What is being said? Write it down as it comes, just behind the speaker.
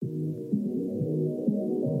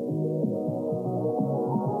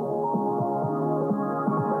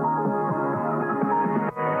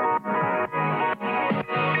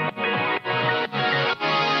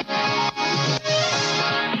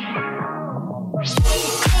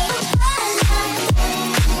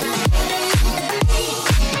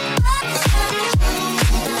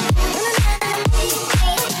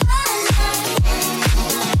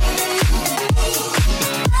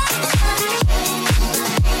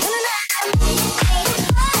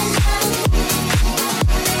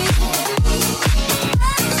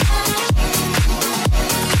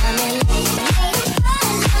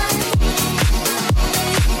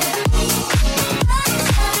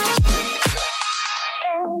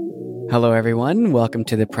Hello, everyone. Welcome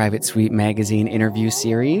to the Private Suite Magazine interview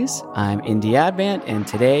series. I'm Indy Advent, and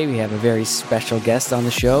today we have a very special guest on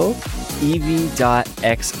the show,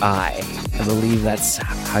 Evie.xi. I believe that's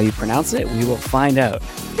how you pronounce it. We will find out.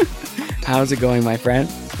 How's it going, my friend?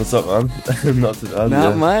 What's up, man? Not too bad.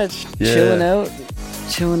 Not much. Yeah.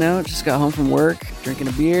 Chilling out. Just got home from work, drinking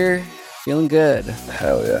a beer, feeling good.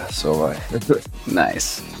 Hell yeah, so am I.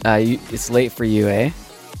 Nice. It's late for you, eh?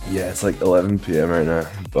 Yeah, it's like 11 p.m. right now,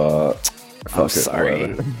 but I'm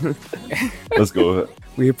sorry. Let's go with it.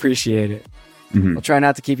 We appreciate it. Mm-hmm. We'll try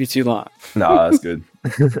not to keep you too long. Nah, that's good.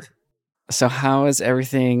 So how is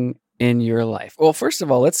everything in your life? Well, first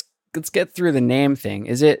of all, let's get through the name thing.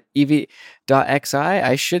 Is it Evie.xi?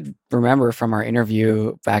 I should remember from our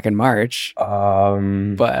interview back in March,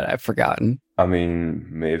 but I've forgotten. I mean,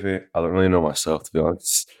 maybe. I don't really know myself, to be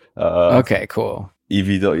honest. Okay, cool.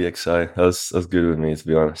 Evie.xi. That's good with me, to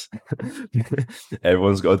be honest.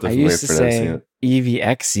 Everyone's got a different way of pronouncing it.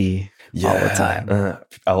 EVXE all the time.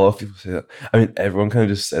 A lot of people say that. I mean, everyone kind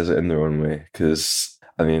of just says it in their own way because,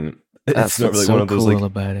 I mean, that's not really so one of those cool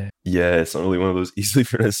about it. Yeah, it's not really one of those easily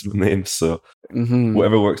pronounceable names. So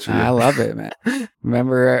whatever works for you. I love it, man.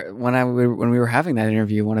 Remember when we were having that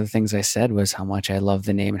interview, one of the things I said was how much I love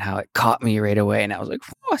the name and how it caught me right away. And I was like,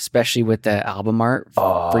 oh, especially with the album art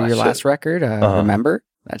for your last record. Remember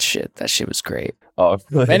that shit? That shit was great. Oh,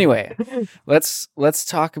 anyway, let's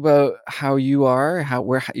talk about how you are.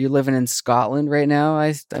 Where you're living in Scotland right now,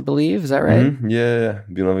 I believe. Is that right? Mm-hmm. Yeah,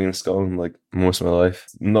 been living in Scotland like most of my life.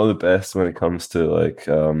 Not the best when it comes to like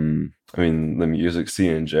I mean the music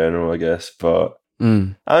scene in general, I guess. But I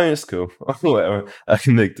mean it's cool. Whatever, I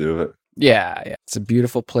can make do with it. Yeah, it's a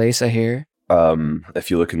beautiful place, I hear.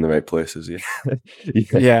 If you look in the right places, yeah.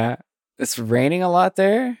 Yeah. It's raining a lot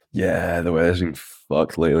there? Yeah, the weather's been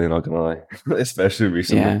fucked lately, not gonna lie. Especially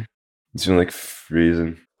recently. Yeah. It's been like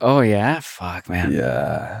freezing. Oh yeah? Fuck, man.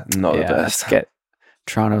 Yeah, not the best.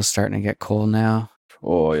 Toronto's starting to get cold now.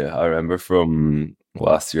 Oh yeah, I remember from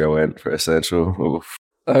last year I went for Essential. Oof.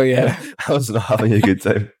 Oh yeah. I was not having a good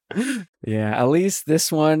time. Yeah, at least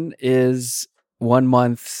this one is 1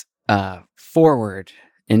 month forward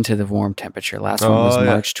into the warm temperature. Last one was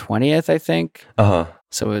March 20th, I think.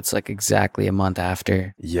 So it's like exactly a month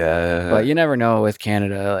after. Yeah. But you never know with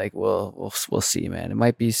Canada. Like we'll see, man. It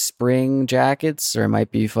might be spring jackets or it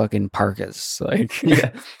might be fucking parkas. Like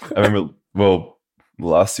yeah. I remember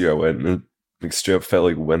last year I went and like straight up felt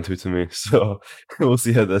like winter to me. So we'll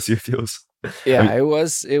see how this year feels. Yeah, I mean,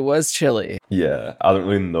 it was chilly. Yeah. I don't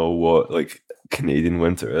really know what like Canadian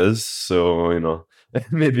winter is. So, you know,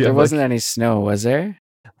 maybe there wasn't any snow, was there?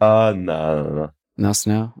 No. No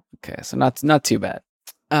snow? Okay, so not too bad.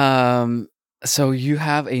 So you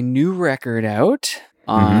have a new record out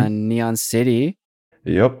on Neon City.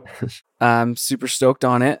 Yep. I'm super stoked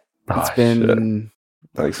on it. It's been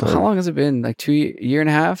Thanks, how long has it been? Like 2 year and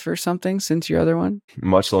a half or something since your other one?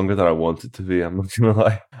 Much longer than I wanted to be, I'm not gonna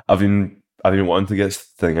lie. I've been wanting to get this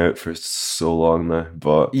thing out for so long now,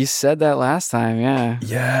 but you said that last time, yeah.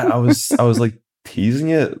 Yeah, I was like teasing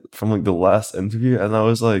it from like the last interview, and I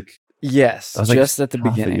was like, yes, was just like at the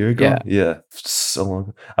beginning. A year ago. Yeah, so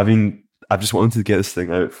long. I've just wanted to get this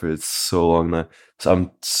thing out for so long now, so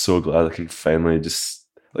I'm so glad I can finally just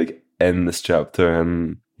like end this chapter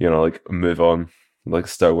and like move on, like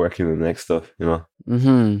start working on the next stuff.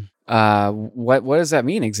 What does that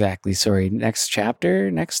mean exactly? Sorry, next chapter,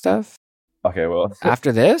 next stuff. Okay, well,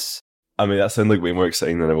 after this, I mean that sounded like way more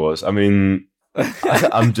exciting than it was. I mean,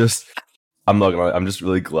 I'm not gonna lie, I'm just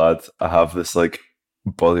really glad I have this like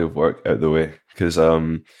body of work out the way, because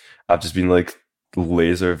I've just been like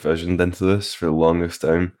laser visioned into this for the longest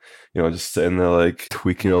time, just sitting there like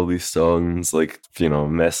tweaking all these songs, like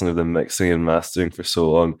messing with the mixing and mastering for so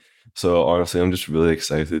long. So honestly, I'm just really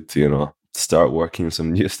excited to start working on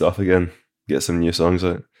some new stuff again, get some new songs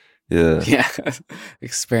out. Yeah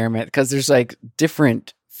experiment, because there's like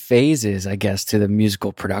different phases, I guess, to the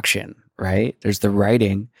musical production, right? There's the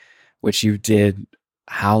writing, which you did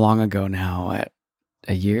how long ago now?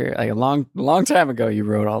 A year, like a long time ago, you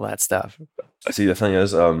wrote all that stuff. See, the thing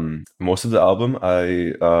is, most of the album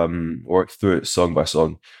I worked through it song by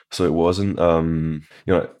song, so it wasn't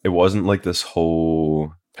it wasn't like this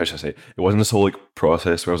whole, how should I say, it wasn't this whole like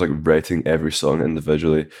process where I was like writing every song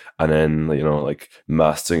individually and then like, like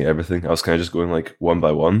mastering everything. I was kind of just going like one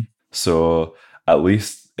by one, so at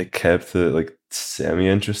least it kept it like semi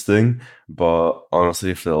interesting. But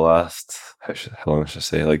honestly, for the last how long should I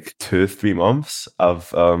say, like 2 3 months,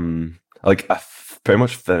 I've pretty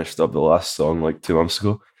much finished up the last song like 2 months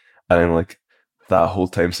ago, and then like that whole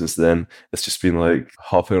time since then, it's just been like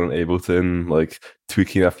hopping on Ableton, like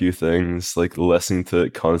tweaking a few things, like listening to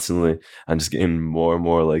it constantly, and just getting more and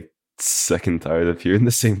more like sick and tired of hearing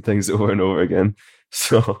the same things over and over again.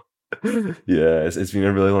 So yeah, it's been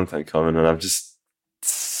a really long time coming, and I've just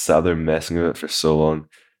sat there messing with it for so long.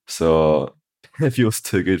 So it feels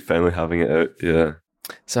too good finally having it out. Yeah.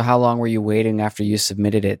 So how long were you waiting after you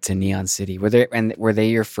submitted it to Neon City? Were they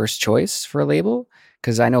your first choice for a label?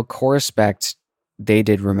 Because I know Corespect, they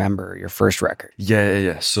did Remember, your first record.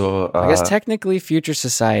 Yeah. So I guess technically Future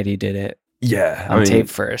Society did it. Yeah, on tape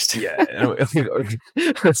first. Yeah,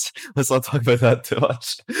 let's not talk about that too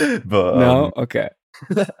much. But no, okay.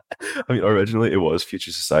 I mean, originally it was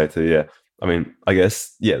Future Society. Yeah, I mean, I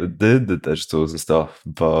guess they did the digitals and stuff,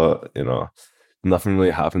 but nothing really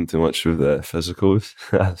happened too much with the physicals,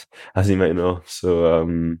 as you might know.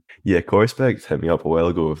 So Corespect hit me up a while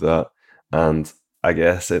ago with that, and I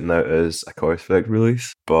guess it now is a Corespect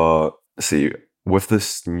release. But see, with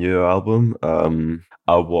this new album,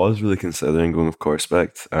 I was really considering going with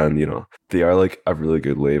Corespect, and they are like a really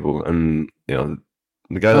good label, and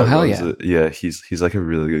the guy that runs it, he's like a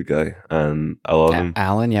really good guy, and I love him.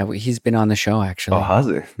 Alan, he's been on the show actually. Oh, has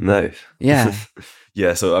he? Nice. Yeah.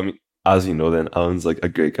 Yeah, so I mean, as you know, then Alan's like a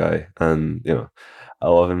great guy, and I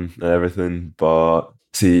love him and everything. But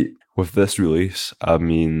see, with this release, I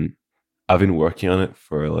mean, I've been working on it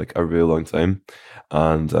for like a really long time,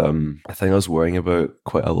 and I think I was worrying about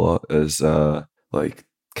quite a lot is like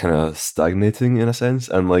kind of stagnating in a sense,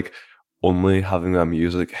 and like only having my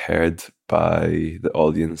music heard by the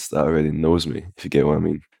audience that already knows me, if you get what I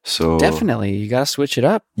mean. So definitely, you gotta switch it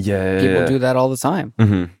up. Yeah, people do that all the time.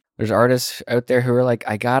 Mm-hmm. There's artists out there who are like,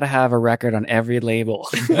 I gotta have a record on every label.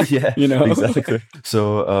 Yeah, exactly.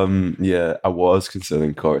 So I was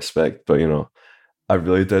considering Corespect, but I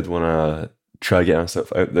really did want to try getting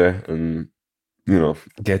myself out there and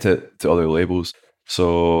get it to other labels.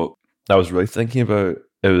 So I was really thinking about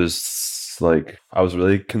it. Was like I was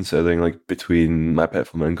really considering like between My Pet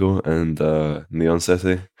Flamingo and Neon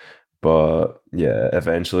City, but yeah,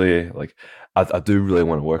 eventually like I do really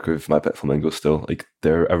want to work with My Pet Flamingo still. Like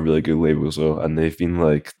they're a really good label as well, and they've been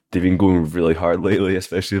going really hard lately,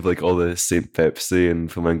 especially with like all the Saint Pepsi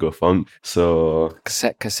and Flamingo Funk. So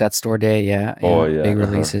cassette store day, big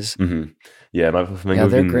releases. Mm-hmm. Yeah, My Pet Flamingo. Yeah,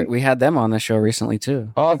 they're great. We had them on the show recently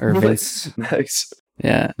too. Oh, Vince. Nice.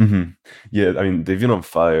 Yeah. Mm-hmm. Yeah, I mean they've been on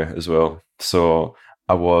fire as well. So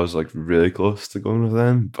I was like really close to going with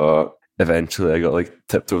them, but eventually I got like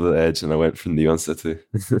tipped over the edge and I went for Neon City.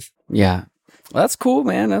 Yeah. Well, that's cool,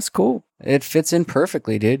 man. That's cool. It fits in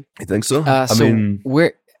perfectly, dude. You think so? I mean,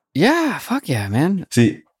 fuck yeah, man.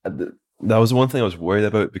 See, that was the one thing I was worried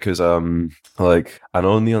about because, like, I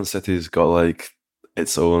know Neon City's got like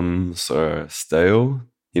its own sort of style,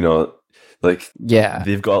 like,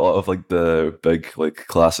 they've got a lot of like the big, like,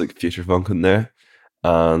 classic future funk in there.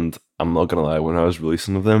 And I'm not gonna lie, when I was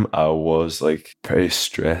releasing with them, I was like pretty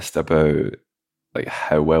stressed about like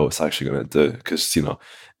how well it's actually gonna do because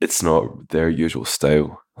it's not their usual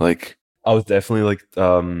style. Like I was definitely like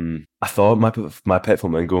I thought my Pet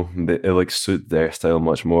Flamingo it like suit their style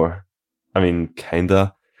much more. I mean,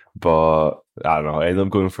 kinda, but I don't know. I ended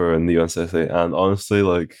up going for a Neon City, and honestly,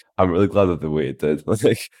 like I'm really glad that the way it did.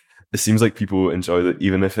 Like it seems like people enjoyed it,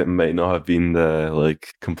 even if it might not have been the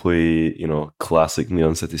like complete classic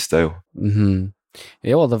Neon City style. Mm-hmm.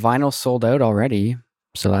 Yeah, well, the vinyl sold out already.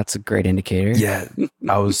 So that's a great indicator. Yeah,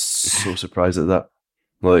 I was so surprised at that.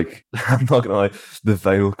 Like, I'm not gonna lie, the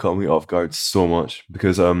vinyl caught me off guard so much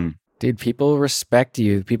because dude, people respect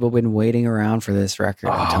you. People have been waiting around for this record.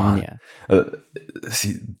 I'm telling you.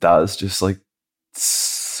 See, that's just like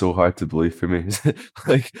so hard to believe for me.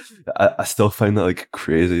 Like, I still find that like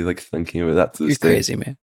crazy. Like thinking about that to this day. You're crazy,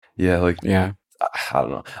 man. Yeah, like yeah. I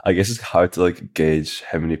don't know. I guess it's hard to like gauge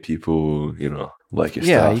how many people like your stuff.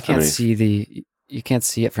 Yeah, you can't see you can't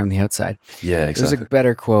see it from the outside. Yeah, exactly. There's a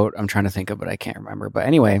better quote I'm trying to think of, but I can't remember. But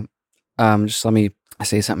anyway, just let me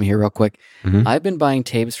say something here real quick. Mm-hmm. I've been buying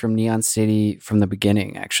tapes from Neon City from the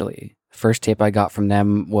beginning, actually. First tape I got from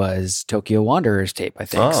them was Tokyo Wanderers tape, I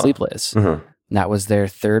think, Sleepless. Mm-hmm. And that was their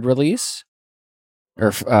third release.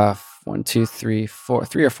 Or one, two, three, four,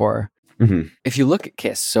 three or four. Mm-hmm. If you look at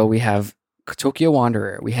Kiss, so we have Tokyo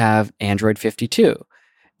Wanderer, we have Android 52,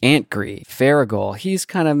 Antgree, Farragle. He's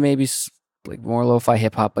kind of maybe like more lo-fi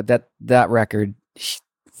hip hop, but that record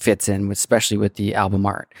fits in, especially with the album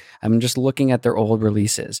art. I'm just looking at their old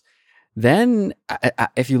releases. Then,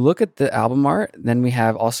 if you look at the album art, then we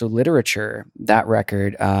have also Literature, that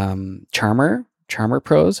record, Charmer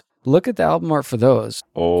Pros. Look at the album art for those.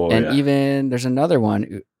 Oh, and yeah. even there's another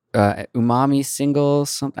one, Umami Single.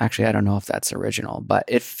 Actually, I don't know if that's original, but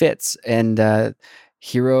it fits. And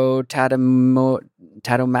Hiro Tadomatsu's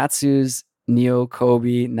Neo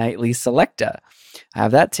Kobe Nightly Selecta. I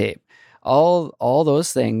have that tape. All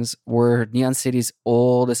those things were Neon City's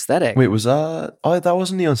old aesthetic. Wait, was that? Oh, that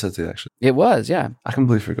wasn't Neon City, actually. It was, yeah. I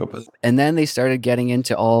completely forgot about it. And then they started getting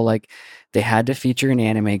into all like they had to feature an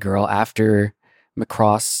anime girl after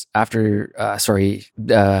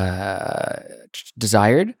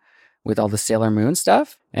Desired, with all the Sailor Moon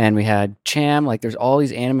stuff. And we had Cham, like there's all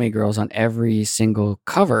these anime girls on every single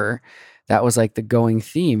cover. That was like the going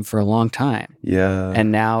theme for a long time. Yeah.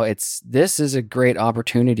 And now this is a great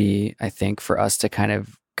opportunity, I think, for us to kind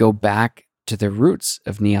of go back to the roots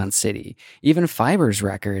of Neon City. Even Fiverr's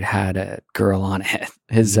record had a girl on it.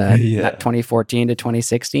 His 2014 to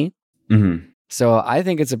 2016. Mm-hmm. So I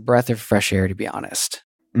think it's a breath of fresh air, to be honest.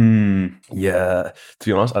 Yeah. To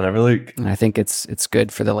be honest, and I think it's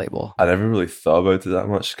good for the label. I never really thought about it that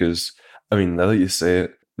much because, I mean, now that you say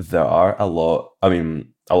it, there are a lot. I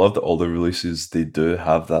mean, I love that all the releases, they do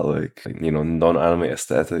have that like non-anime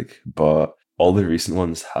aesthetic, but all the recent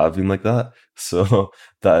ones have been like that. So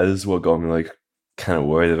that is what got me like kind of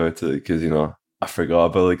worried about it because, I forgot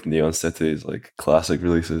about like Neon City's like classic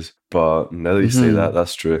releases. But now that you say that,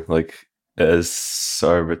 that's true. Like it is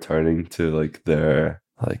sort of returning to like their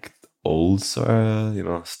like old sort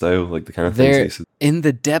of, style, like the kind of things they used to. In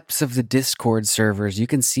the depths of the Discord servers, you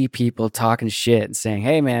can see people talking shit and saying,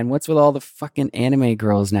 "Hey man, what's with all the fucking anime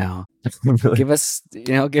girls now? Really? Give us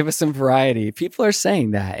some variety." People are saying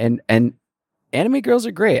that, and anime girls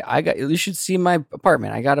are great. You should see my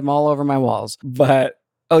apartment. I got them all over my walls. But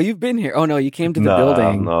you've been here. Oh no, you came to the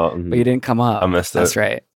building, but you didn't come up. I missed it. That's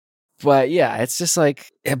right. But yeah, it's just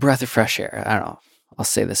like a breath of fresh air. I don't know. I'll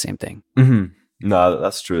say the same thing. Mm-hmm. No,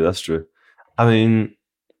 that's true. That's true. I mean,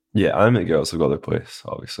 yeah, anime girls have got their place,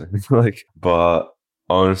 obviously. But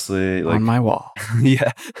honestly, like on my wall.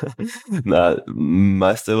 Yeah. Nah,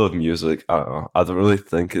 my style of music, I don't know. I don't really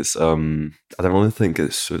think it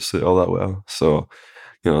suits it all that well. So,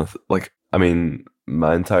 I mean,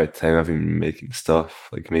 my entire time I've been making stuff,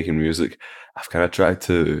 like making music, I've kind of tried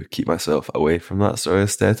to keep myself away from that sort of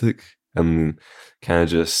aesthetic and kind of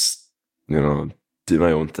just, do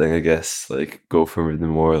my own thing, I guess. Like go for the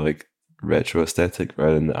more like retro aesthetic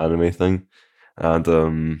rather than the anime thing.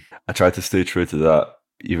 And I tried to stay true to that,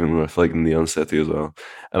 even with like Neon City as well.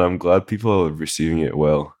 And I'm glad people are receiving it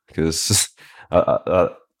well because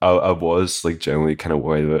I was like generally kind of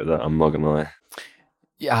worried about that. I'm not gonna lie.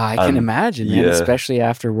 Yeah, I can imagine, man, especially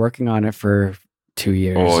after working on it for 2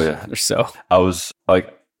 years or so. I was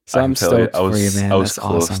like, so I'm stoked for you, man. I was That's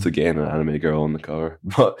close awesome. to getting an anime girl on the cover,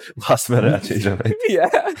 but last minute I changed my mind.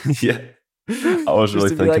 Yeah. I was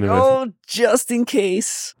really thinking about it. Just in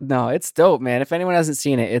case. No, it's dope, man. If anyone hasn't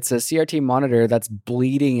seen it, it's a CRT monitor that's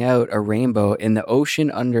bleeding out a rainbow in the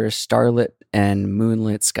ocean under a starlit and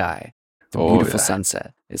moonlit sky. The beautiful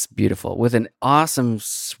sunset. It's beautiful with an awesome,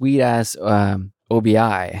 sweet ass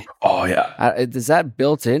OBI. Oh yeah. Is that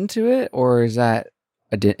built into it or is that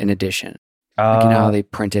an addition? Like, how they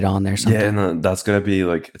print it on there? Something? Yeah, no, that's gonna be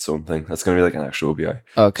like its own thing. That's gonna be like an actual OBI.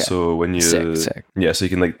 Okay. So when you sick. Yeah, so you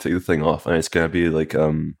can like take the thing off, and it's gonna be like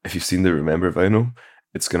if you've seen the Remember vinyl,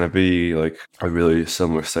 it's gonna be like a really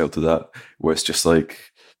similar style to that, where it's just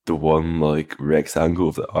like the one like rectangle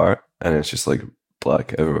of the art, and it's just like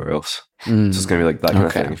black everywhere else. So it's gonna be like that kind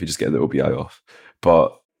of thing if you just get the OBI off.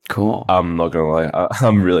 But cool. I'm not gonna lie,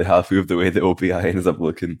 I'm really happy with the way the OBI ended up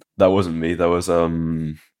looking. That wasn't me. That was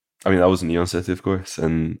that was Neon City, of course,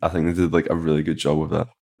 and I think they did like a really good job with that.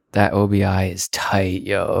 That OBI is tight,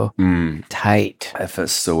 yo. Tight. It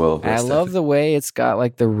fits so well. I love the way it's got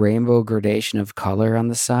like the rainbow gradation of color on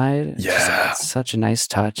the side. Yeah. It's such a nice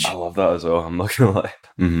touch. I love that as well. I'm not gonna lie.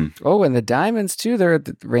 Mm-hmm. Oh, and the diamonds too. They're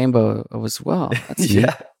the rainbow as well. That's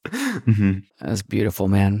yeah. Mm-hmm. That's beautiful,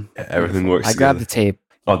 man. Yeah, everything works. I grabbed the tape.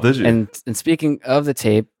 Oh, did you? And speaking of the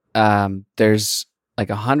tape, there's like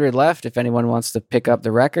 100 left. If anyone wants to pick up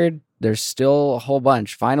the record, there's still a whole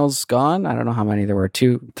bunch. Final's gone. I don't know how many there were.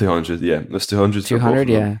 200. Yeah, there's 200.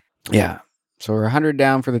 200. Yeah. So we're 100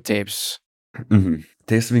 down for the tapes. Mm-hmm.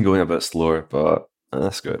 Tapes have been going a bit slower, but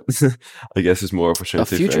That's good. I guess it's more A opportunity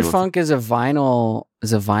for Future anyone. Funk is a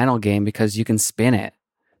vinyl game because you can spin it,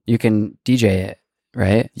 you can DJ it,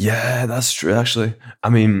 right? Yeah, that's true. Actually, I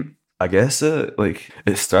mean, I guess like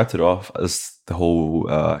it started off as the whole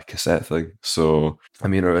cassette thing. So I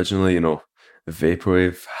mean, originally,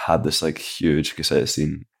 vaporwave had this like huge cassette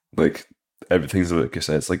scene. Like everything's about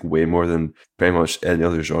cassettes, like way more than pretty much any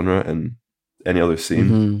other genre and any other scene.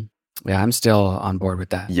 Hmm. Yeah, I'm still on board with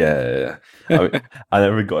that. Yeah. I mean, I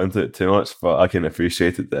never got into it too much, but I can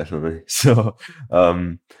appreciate it definitely. So,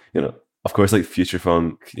 um, of course, like Future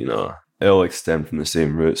Funk, it all like stemmed from the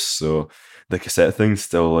same roots. So the cassette thing's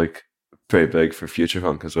still like pretty big for Future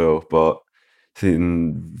Funk as well. But see,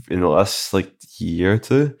 in the last like year or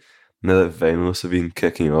two, now that vinyls have been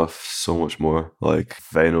kicking off so much more, like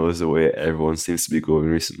vinyl is the way everyone seems to be going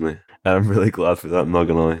recently. And I'm really glad for that, I'm not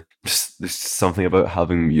gonna lie. There's something about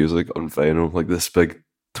having music on vinyl, like this big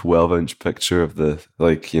 12-inch picture of the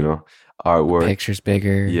artwork. Picture's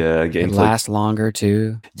bigger. Yeah, It getting to lasts longer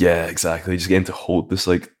too. yeah, exactly. Just getting to hold this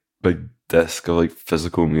like big disc of like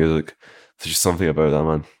physical music. There's just something about that,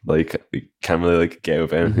 man. Like you can't really like get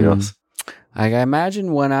with anything Mhm. else. Like, I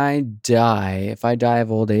imagine when I die, if I die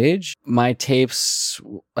of old age, my tapes,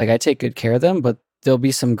 like, I take good care of them, but there'll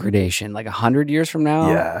be some gradation. Like 100 years from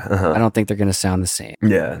now, Yeah, I don't think they're going to sound the same.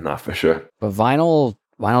 yeah, nah, for sure. But vinyl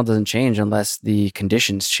doesn't change unless the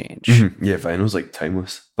conditions change, Yeah, vinyl's like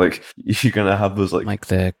timeless. Like you're gonna have those like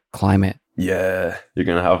the climate. yeah, you're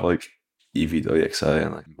gonna have like EVWXI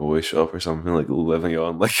and like Boy Shop or something like living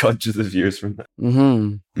on like hundreds of years from now.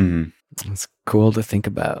 Mm-hmm. It's cool to think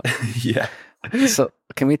about. Yeah. So,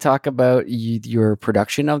 can we talk about your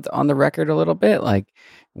production on the record a little bit? Like,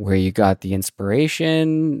 where you got the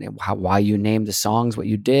inspiration, why you named the songs what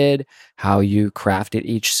you did, how you crafted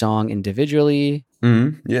each song individually,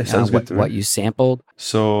 Yeah, sounds good to me. what you sampled.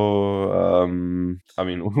 So, I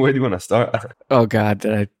mean, where do you want to start? Oh God,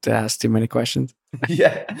 did I ask too many questions?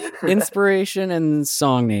 Yeah. Inspiration and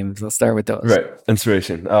song names. Let's start with those. Right.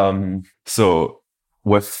 Inspiration. So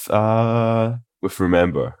with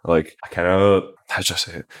Remember, like I kind of how should I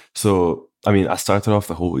say it? So I mean, I started off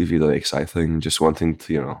the whole EV.xi thing just wanting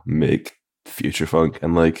to, make future funk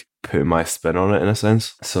and like put my spin on it in a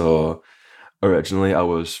sense. So originally I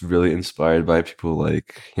was really inspired by people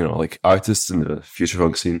like, like artists in the future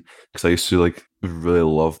funk scene because I used to like really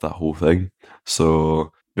love that whole thing.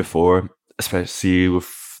 So before, especially with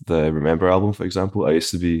the Remember album, for example, I used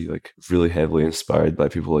to be like really heavily inspired by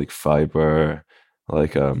people like Fiber,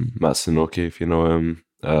 like Matsunoki, if you know him,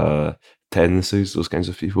 Tendencies, those kinds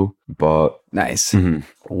of people. But Nice.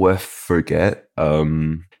 with Forget,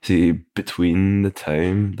 see, between the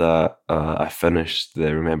time that I finished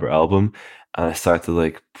the Remember album and I started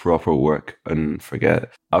like proper work and Forget,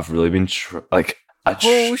 I've really been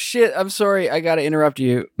Oh shit! I'm sorry. I gotta interrupt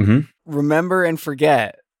you. Mhm. Remember and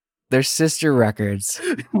Forget. They're sister records.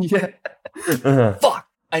 Yeah. Fuck.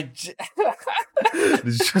 Did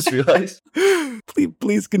you just realize?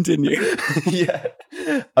 Please continue. Yeah.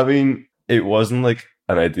 I mean, it wasn't like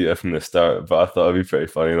an idea from the start, but I thought it'd be pretty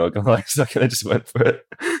funny, not gonna lie, so I kind of just went for it.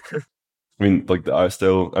 I mean, like the art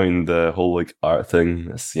style, I mean, the whole like art thing,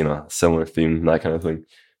 it's, similar theme, that kind of thing.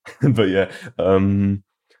 But yeah,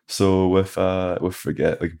 so with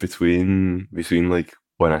Forget, like between like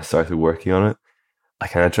when I started working on it, I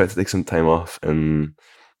kind of tried to take some time off and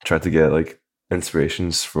tried to get like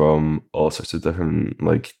inspirations from all sorts of different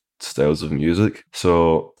like styles of music.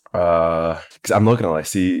 So, because I'm not gonna lie,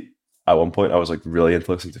 see, at one point I was like really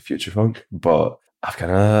into listening to future funk, but I've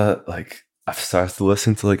started to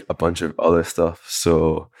listen to like a bunch of other stuff.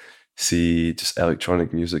 So, see, just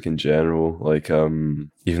electronic music in general, like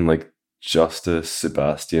even like Justice,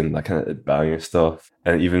 Sebastian, that kind of banger stuff,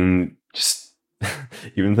 and even just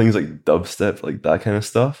even things like dubstep, like that kind of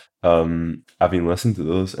stuff. I've been listening to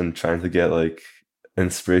those and trying to get like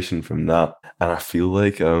inspiration from that, and I feel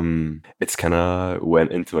like it's kind of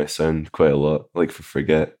went into my sound quite a lot, like for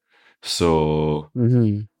Forget. So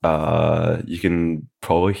you can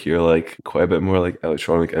probably hear like quite a bit more like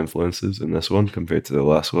electronic influences in this one compared to the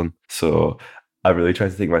last one. So I really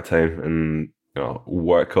tried to take my time and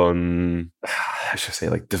work on, I should say,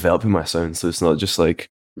 like developing my sound, so it's not just like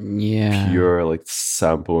pure like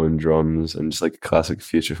sample and drums and just like classic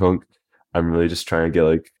future funk. I'm really just trying to get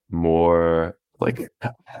like more like,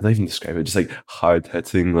 how do I even describe it? Just like hard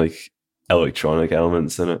hitting like electronic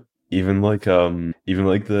elements in it. Even like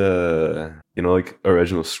the like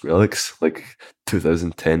original Skrillex, like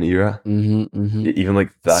 2010 era. Even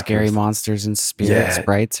like that Scary kind of Monsters and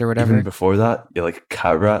Sprites or whatever. Even before that, like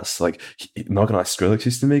Cat Rats, like not gonna lie, Skrillex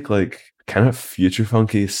used to make like kind of future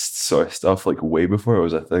funky sort of stuff like way before it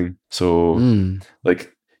was a thing. So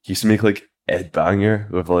like he used to make like Ed Banger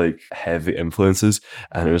with like heavy influences,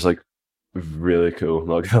 and it was like really cool,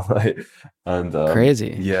 not gonna lie. And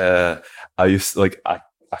Crazy. Yeah, I used to, like I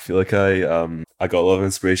feel like I got a lot of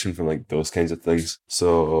inspiration from like those kinds of things.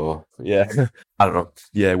 So yeah, I don't know.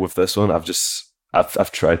 Yeah, with this one,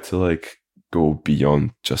 I've tried to like go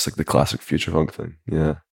beyond just like the classic future funk thing.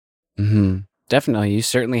 Yeah. Definitely, you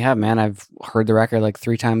certainly have, man. I've heard the record like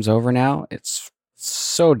 3 times over now. It's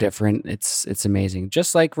so different. It's amazing.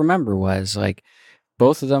 Just like Remember was, like,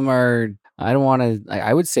 both of them are, I don't want to,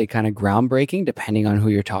 I would say, kind of groundbreaking depending on who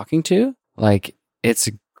you're talking to. Like, it's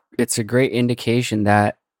a great indication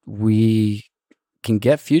that we can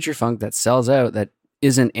get future funk that sells out, that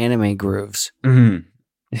isn't anime grooves.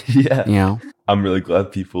 Yeah, You know, I'm really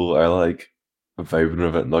glad people are like vibing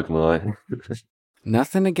with it, not gonna lie.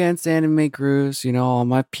 nothing against anime grooves. You know, all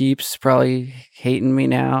my peeps probably hating me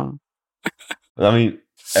now. I mean,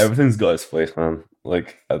 everything's got its place, man.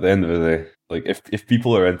 Like at the end of the day, like if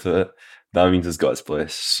people are into it, that means it's got its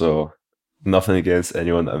place. So nothing against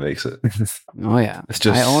anyone that makes it. Oh yeah, It's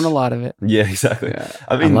just, I own a lot of it. Yeah, exactly. Yeah,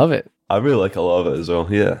 I mean, I love it. I really like a lot of it as well.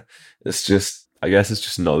 Yeah, it's just, I guess it's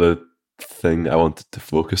just not the thing I wanted to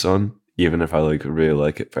focus on, even if I like really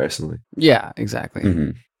like it personally. Yeah, exactly.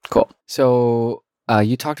 Mm-hmm. Cool. So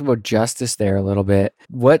you talked about Justice there a little bit.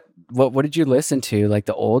 What did you listen to? Like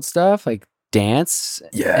the old stuff, like Dance,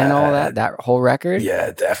 Yeah, and all that whole record? Yeah,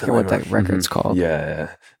 I definitely. forget what that record's called. Yeah,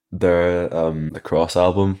 the Cross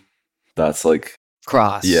album. That's like,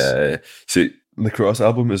 Cross. yeah. See, the Cross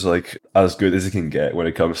album is like as good as it can get when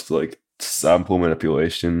it comes to like sample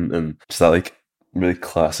manipulation and just that like really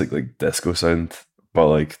classic like disco sound, but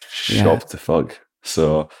like shop to fuck.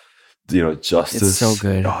 So, you know, Justice. It's so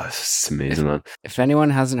good. Oh, it's amazing, man. If anyone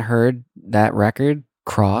hasn't heard that record,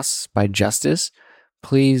 Cross by Justice,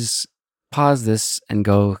 please pause this and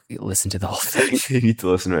go listen to the whole thing. You need to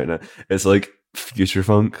listen right now. It's like future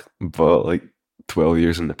funk, but like 12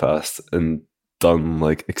 years in the past and done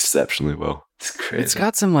like exceptionally well. It's crazy. It's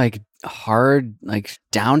got some like hard, like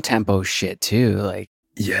down tempo shit too. Like,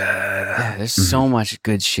 yeah, there's so much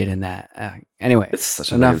good shit in that. Anyway, it's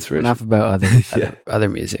such enough about other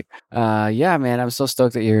music. Yeah, man, I'm so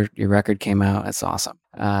stoked that your record came out. That's awesome.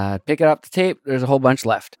 Pick it up the tape. There's a whole bunch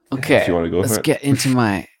left. Okay, if you want to go, let's get into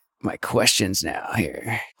my questions now.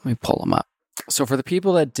 Here, let me pull them up. So for the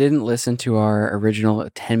people that didn't listen to our original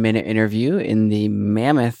 10-minute interview in the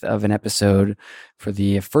mammoth of an episode for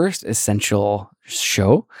the first Essential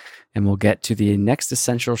show, and we'll get to the next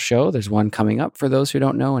Essential show. There's one coming up for those who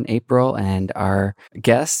don't know in April, and our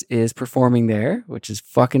guest is performing there, which is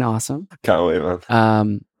fucking awesome. Can't wait,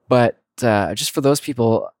 man. But just for those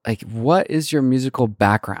people, like, what is your musical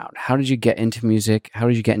background? How did you get into music? How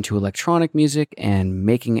did you get into electronic music and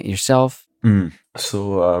making it yourself?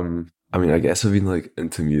 So, I mean, I guess I've been like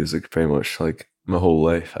into music pretty much like my whole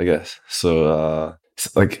life, I guess. So,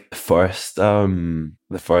 like the first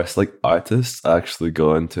like artist I actually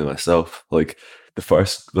got into myself, like the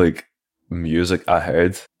first like music I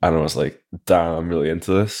heard and I was like, damn, I'm really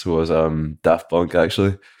into this, was Daft Punk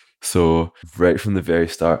actually. So right from the very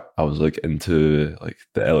start, I was like into like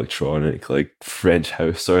the electronic, like French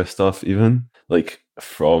house sort of stuff, even like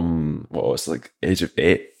from what was like age of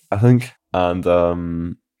 8, I think.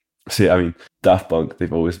 And see, I mean, Daft Punk,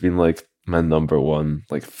 they've always been like my number one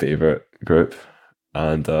like favorite group.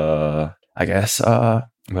 And I guess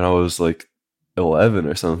when I was like 11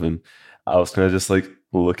 or something, I was kind of just like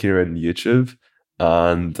looking around YouTube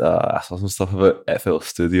and I saw some stuff about FL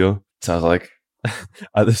Studio. So I was like,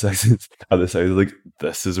 I decided like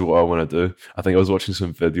this is what I want to do. I think I was watching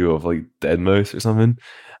some video of like Deadmau5 or something,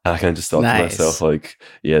 and I kind of just thought to myself like,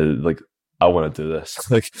 yeah, like I want to do this.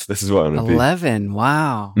 Like this is what I want to be. 11,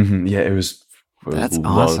 wow. Yeah, it was That's a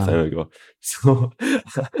long awesome. time ago. So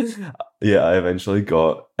yeah, I eventually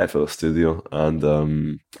got FL Studio,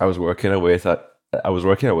 and I was working away at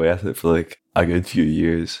it for like a good few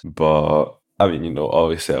years, but I mean, you know,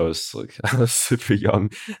 obviously I was super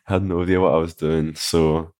young, had no idea what I was doing.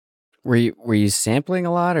 So were you sampling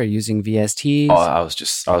a lot or using VSTs? Oh, I was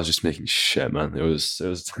just making shit, man. It was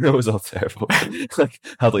all terrible. Like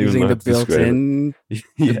how do you using even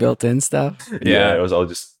the built-in stuff? Yeah, it was all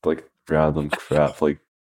just like random crap, like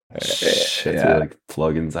shitty like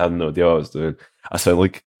plugins. I had no idea what I was doing. I spent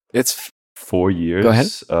like it's 4 years. Go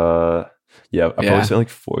ahead. I probably spent like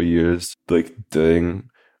 4 years like doing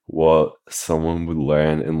what someone would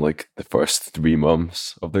learn in like the first 3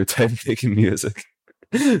 months of their time making music.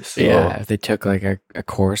 So, yeah, if they took like a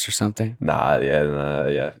course or something.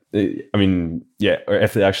 I mean, yeah, or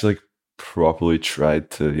if they actually like properly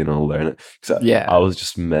tried to, learn it. Because Yeah. I was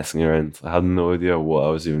just messing around. I had no idea what I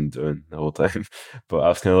was even doing the whole time. But I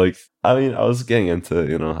was kind of like, I was getting into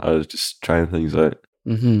it, I was just trying things out.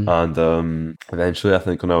 Mm-hmm. And eventually, I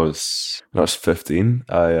think when I was 15,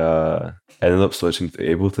 I ended up switching to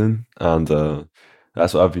Ableton, and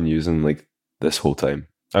that's what I've been using like this whole time.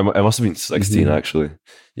 I must have been 16 actually,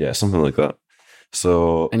 yeah, something like that.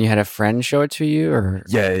 So And you had a friend show it to you, or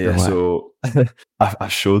yeah. what? So I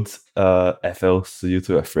showed FL Studio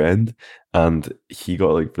to a friend, and he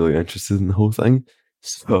got like really interested in the whole thing.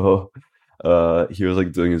 So he was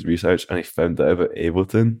like doing his research, and he found out about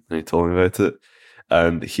Ableton, and he told me about it,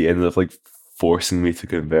 and he ended up like forcing me to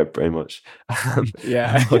convert pretty much. And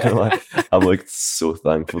Yeah. I'm not gonna lie, I'm like so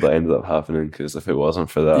thankful that ended up happening, because if it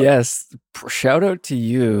wasn't for that, Yes. Shout out to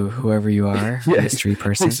you, whoever you are, Yeah, mystery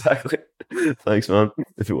person. exactly. Thanks, man.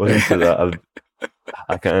 If it wasn't for that,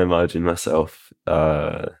 I can't imagine myself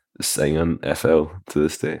singing FL to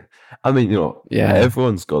this day. I mean, Yeah.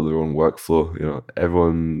 everyone's got their own workflow.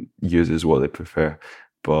 Everyone uses what they prefer.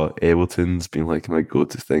 But Ableton's been like my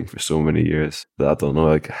go-to thing for so many years that I don't know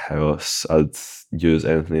like how else I'd use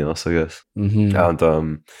anything else, I guess. Mm-hmm.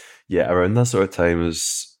 And yeah, around that sort of time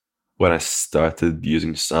is when I started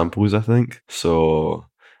using samples, I think. So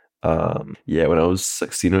yeah, when I was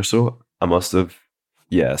 16 or so, I must have,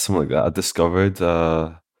 yeah, something like that. I discovered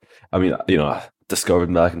I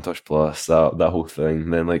discovered Macintosh Plus, that whole thing,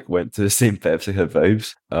 and then like went to St. Pepsi Had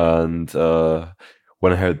Vibes, and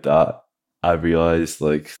when I heard that, I realized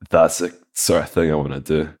like that's the sort of thing I want to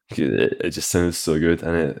do. It just sounded so good,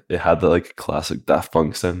 and it had that like classic Daft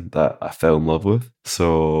Punk sound that I fell in love with.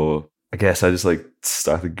 So I guess I just like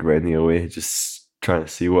started grinding away, just trying to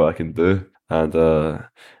see what I can do, and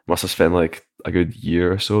must have spent like a good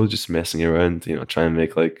year or so just messing around, trying to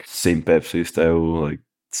make like St. Pepsi style like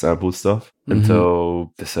sampled stuff,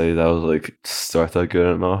 until decided I was like started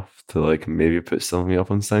good enough to like maybe put something up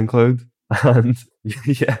on SoundCloud. And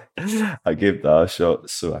yeah, I gave that a shot.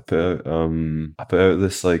 So I put out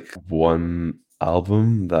this like one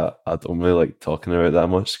album that I don't really like talking about that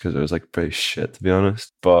much, because it was like pretty shit, to be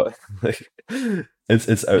honest. But like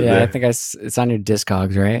it's out there. I think it's on your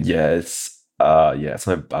Discogs, right? Yeah, it's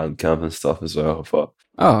my Bandcamp and stuff as well. But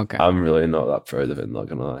Oh, okay. I'm really not that proud of it, not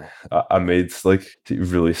gonna lie. I made like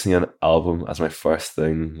releasing an album as my first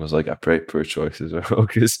thing was like a pretty poor choice as well,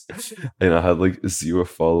 because I had like 0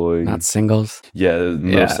 following. Not singles. Yeah,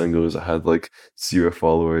 no singles. I had like 0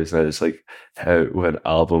 followers, and I just like with an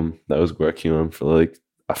album that I was working on for like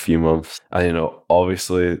a few months, and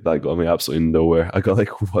obviously that got me absolutely nowhere. I got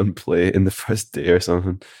like 1 play in the first day or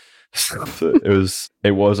something. So it was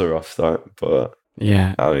a rough start, but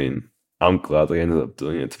yeah, I mean, I'm glad I ended up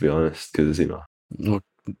doing it, to be honest, because well,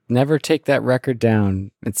 never take that record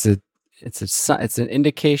down. It's an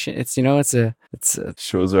indication. It's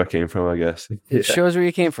shows where I came from, I guess. It shows where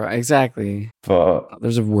you came from, exactly. But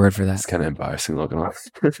there's a word for that. It's kind of embarrassing, not gonna lie.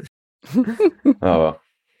 Oh well,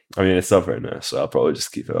 I mean, it's up right now, so I'll probably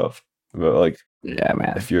just keep it off. But like, yeah,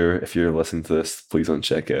 man, if you're listening to this, please don't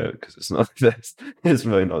check it out, because it's not the best. It's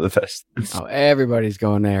really not the best. Oh, everybody's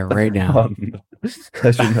going there right now. No.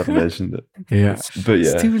 I shouldn't have mentioned it. Yeah, but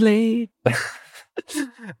yeah, it's too late.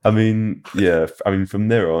 I mean, from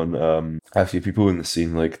there on, a few people in the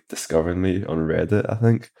scene like discovered me on Reddit. I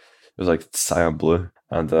think it was like Cyan Blue,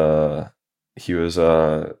 and he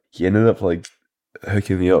ended up like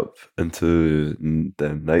hooking me up into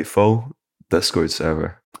the Nightfall Discord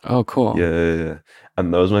server. Oh, cool. Yeah.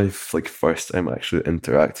 And that was my like first time actually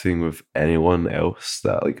interacting with anyone else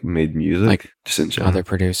that like made music, like just in general. Other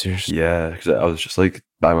producers. Yeah, because I was just like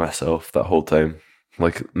by myself that whole time,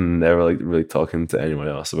 like never like really talking to anyone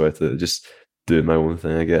else about it, just doing my own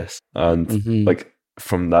thing, I guess. And like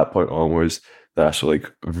from that point onwards, that actually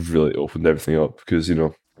like really opened everything up, because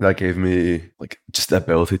that gave me like just the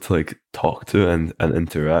ability to like talk to and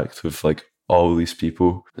interact with like all these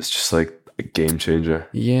people. It's just like a game changer.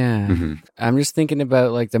 Yeah. I'm just thinking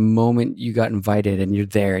about like the moment you got invited and you're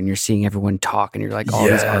there and you're seeing everyone talk and you're like all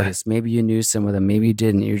these artists. Maybe you knew some of them, maybe you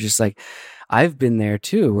didn't. You're just like, I've been there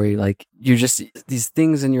too, where you're just these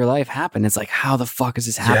things in your life happen. It's like, how the fuck is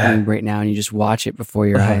this happening right now? And you just watch it before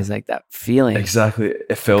your eyes, like that feeling. Exactly.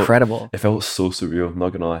 It felt incredible. It felt so surreal, I'm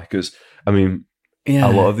not gonna lie. Because I mean,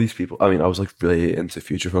 a lot of these people, I mean, I was like really into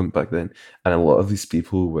future funk back then, and a lot of these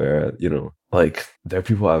people were, like they're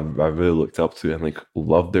people I really looked up to and like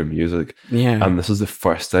loved their music. Yeah. And this is the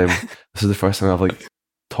first time I've like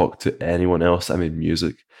talked to anyone else that made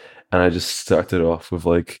music, and I just started off with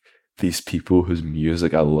like these people whose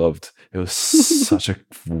music I loved. It was such a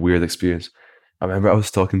weird experience. I remember I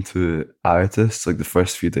was talking to artists like the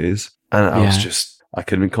first few days, and I was just I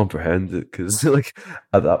couldn't comprehend it because like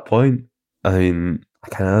at that point, I mean, I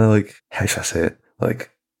kind of like, how should I say it?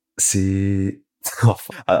 Like, see,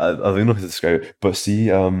 I don't know how to describe it, but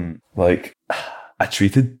see, like, I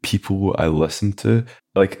treated people I listened to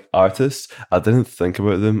like artists. I didn't think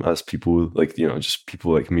about them as people like, just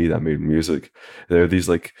people like me that made music. They're these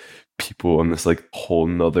like people on this like whole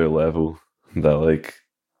nother level that like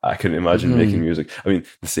I couldn't imagine making music. I mean,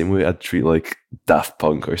 the same way I'd treat like Daft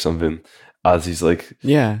Punk or something as these like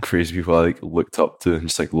crazy people I like looked up to and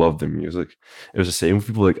just like loved their music. It was the same with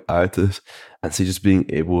people like artists, and see just being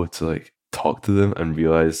able to like talk to them and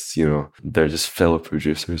realize, they're just fellow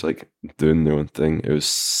producers like doing their own thing. It was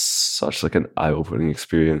such like an eye-opening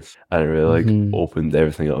experience, and it really like opened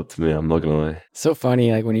everything up to me. I'm not gonna lie. So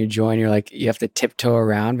funny, like when you join, you're like, you have to tiptoe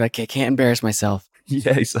around, like I can't embarrass myself.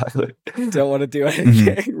 Yeah, exactly. Don't want to do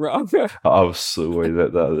anything wrong. I was so worried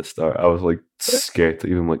about that at the start. I was like scared to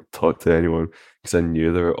even like talk to anyone because I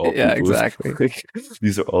knew they were all people. Exactly. Like,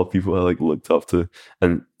 these are all people I like looked up to,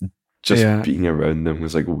 and just being around them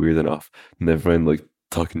was like weird enough. Never mind like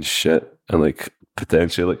talking shit and like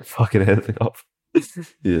potentially like fucking anything up.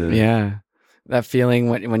 Yeah. That feeling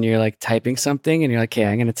when you're like typing something and you're like, okay,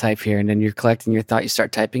 I'm going to type here. And then you're collecting your thought. You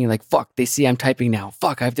start typing. You're like, fuck, they see I'm typing now.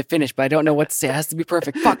 Fuck, I have to finish, but I don't know what to say. It has to be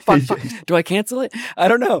perfect. Fuck. Do I cancel it? I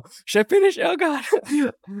don't know. Should I finish? Oh, God.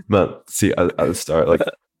 Man, see, at the start, like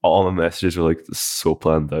all my messages were like so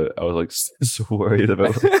planned out. I was like so worried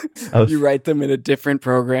about it. You write them in a different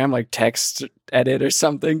program, like text edit or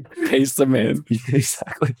something, paste them in. Yeah,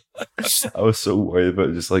 exactly. I was so worried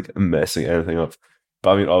about just like messing anything up.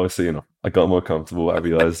 But I mean, obviously, I got more comfortable. I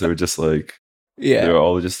realized they were just like, they were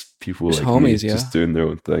all just people just like homies, me, just doing their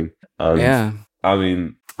own thing. And I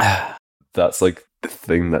mean, that's like the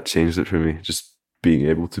thing that changed it for me. Just being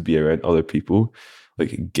able to be around other people,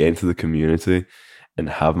 like get into the community and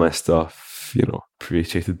have my stuff,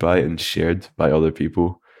 appreciated by and shared by other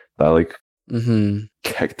people. That like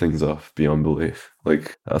kicked things off beyond belief.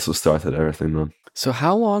 Like that's what started everything, man. So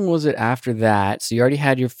how long was it after that? So you already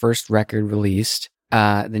had your first record released.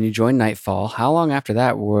 Then you joined Nightfall. How long after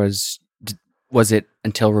that was it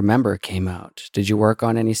until Remember came out? Did you work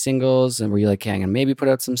on any singles? And were you like, I'm going to maybe put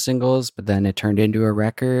out some singles, but then it turned into a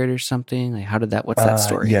record or something? Like, what's that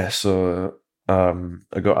story? Yeah, so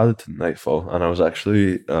I got added to Nightfall, and I was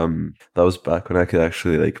actually, that was back when I could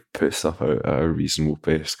actually like put stuff out at a reasonable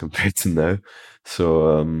pace compared to now.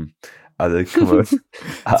 So I did come out.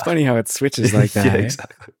 It's funny how it switches like that. Yeah,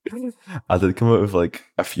 exactly. I did come out with like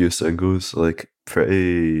a few singles, like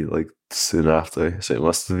pretty like soon after. So it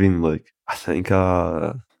must have been like, I think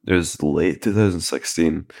it was late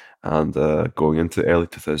 2016 and going into early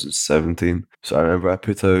 2017. So I remember I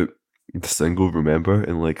put out the single Remember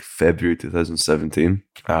in like February 2017,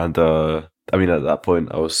 and I mean at that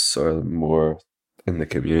point I was sort of more in the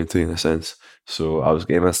community in a sense. So I was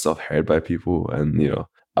getting my stuff heard by people, and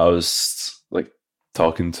I was like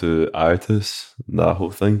talking to artists, that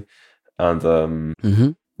whole thing. And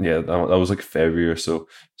that was like February or so.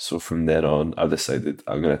 So from then on, I decided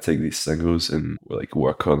I'm going to take these singles and like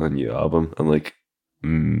work on a new album and like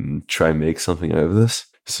try and make something out of this.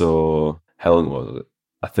 So how long was it?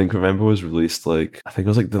 I think Remember was released like, I think it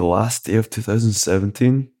was like the last day of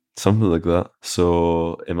 2017, something like that.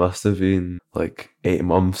 So it must have been like 8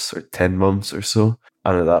 months or 10 months or so.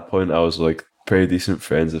 And at that point, I was like pretty decent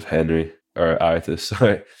friends of Henry, or artist,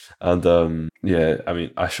 sorry. And I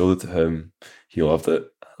mean, I showed it to him. He loved it.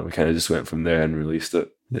 And we kind of just went from there and released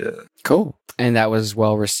it. Yeah. Cool. And that was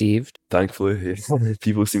well received? Thankfully, yeah.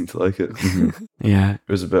 People seem to like it. Yeah.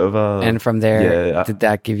 It was a bit of a... And from there, did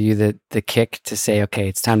that give you the kick to say, okay,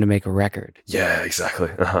 it's time to make a record? Yeah, exactly.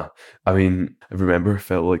 I mean, I remember it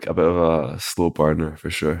felt like a bit of a slow burner for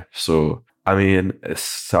sure. So, I mean, it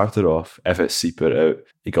started off, FSC put it out,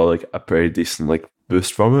 it got like a pretty decent like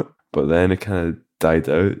boost from it, but then it kind of died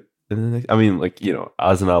out. And then, I mean, like,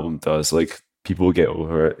 as an album does, like, people get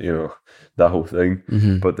over it, that whole thing.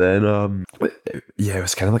 But then, it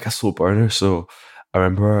was kind of like a slow burner. So I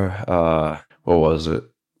remember, what was it?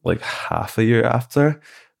 Like half a year after,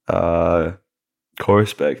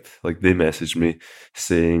 Correspect, like they messaged me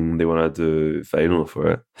saying they want to do vinyl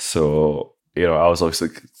for it. So, I was obviously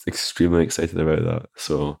extremely excited about that.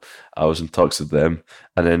 So I was in talks with them.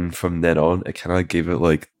 And then from then on, it kind of gave it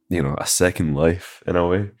like, a second life in a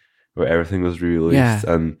way where everything was re-released. Yeah.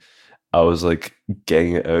 And I was like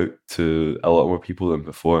getting it out to a lot more people than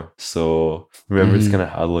before. So Remember, it's kind of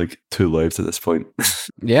had like 2 lives at this point.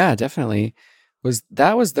 Yeah, definitely.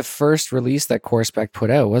 that was the first release that Corespect put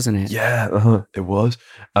out, wasn't it? Yeah, it was.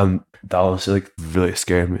 That was like really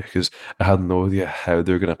scared me because I had no idea how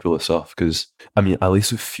they were gonna pull this off. Because I mean, at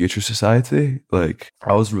least with Future Society, like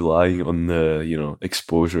I was relying on the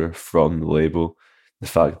exposure from the label, the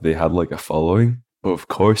fact they had like a following. But with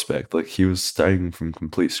Corespect, like he was starting from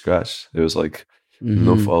complete scratch. It was like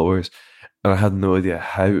no followers, and I had no idea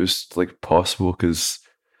how it was like possible because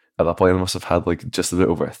at that point I must have had like just a bit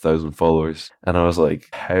over 1,000 followers, and I was like,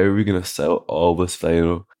 how are we gonna sell all this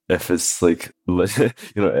vinyl if it's like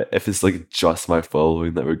if it's like just my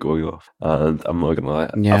following that we're going off? And I'm not gonna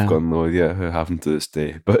lie, Yeah. I've got no idea how it happened to this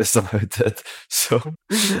day, but it somehow did. So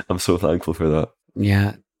I'm so thankful for that.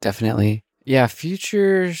 Yeah, definitely. Yeah,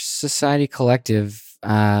 Future Society Collective.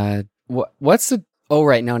 What's the? Oh,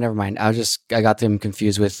 right. No, never mind. I got them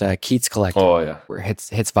confused with Keats Collective. Oh yeah, where Hits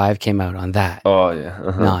Vibe came out on that. oh yeah.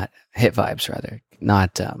 Not Hit Vibes, rather.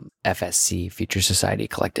 Not FSC, Future Society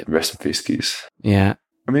Collective. Rest in peace, Keys. Yeah.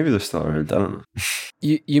 Or maybe they're still around. I don't know.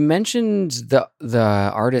 You mentioned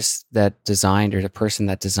the artist that designed, or the person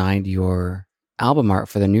that designed your album art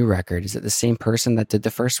for the new record. Is it the same person that did the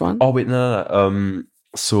first one? Oh wait, no.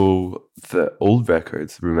 So the old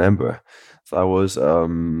record, remember, that was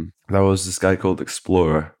this guy called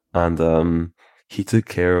Explorer, and he took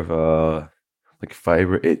care of like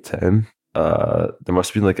Fiber 810. There must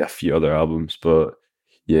have been like a few other albums, but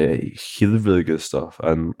yeah, he did really good stuff,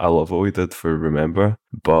 and I love what we did for Remember.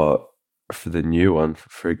 But for the new one,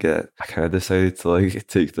 Forget, I kind of decided to like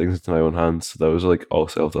take things into my own hands. So that was like all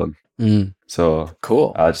self done. So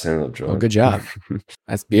Cool. I just ended up drawing. Well, good job.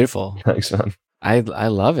 That's beautiful. Thanks, man. I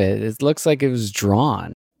love it. It looks like it was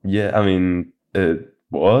drawn. Yeah, I mean, it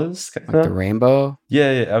was kind Like the rainbow.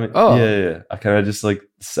 Yeah. I mean, yeah. I kind of just like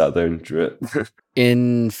sat there and drew it.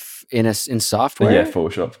 in software. Yeah,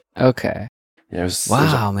 Photoshop. Okay. Yeah, it was.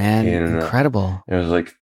 Wow, man, incredible. It was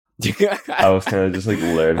like I was kind of just like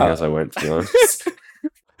learning as I went. To be honest.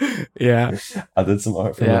 Yeah, I did some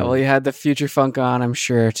art for yeah. Well, you had the Future Funk on, I'm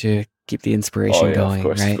sure, to keep the inspiration going. Of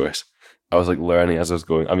course, right? Of course. I was like learning as I was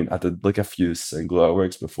going. I mean, I did like a few single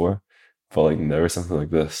artworks before, but like never something like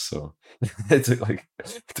this. So it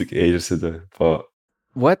took ages to do. But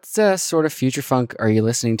what sort of Future Funk are you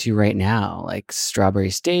listening to right now? Like Strawberry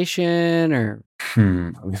Station, or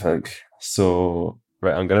let me think. So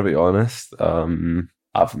right, I'm gonna be honest.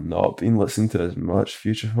 I've not been listening to as much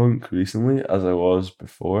Future Funk recently as I was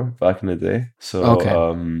before back in the day. So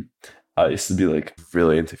Okay. I used to be like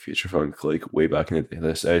really into Future Funk like way back in the day.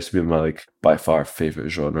 This used to be my like by far favorite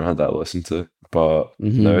genre that I listened to. But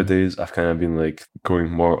nowadays I've kind of been like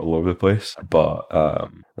going more all over the place. But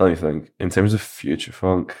let me think. In terms of Future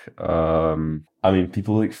Funk, I mean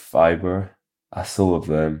people like Fiber, I still love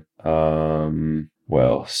them. What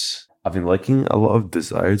else? I've been liking a lot of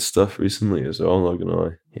Desired stuff recently as well, I'm not gonna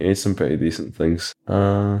lie. He made some pretty decent things.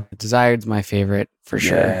 Desired's my favorite for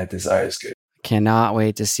sure. Yeah, Desired's good. Cannot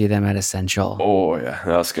wait to see them at Essential. Oh yeah,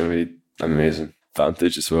 that's gonna be amazing.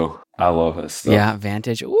 Vantage as well. I love his stuff. Yeah,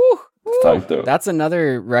 Vantage. Ooh. Thank you. That's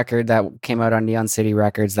another record that came out on Neon City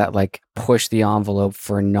Records that like pushed the envelope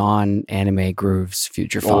for non-anime grooves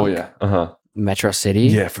Future Funk. Oh yeah. Metro City.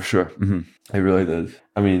 Yeah, for sure. It really did.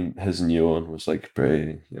 I mean, his new one was like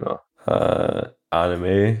pretty, anime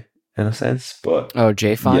in a sense, but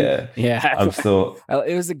J-Funk? Yeah. I'm still.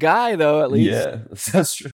 It was a guy though, at least. Yeah,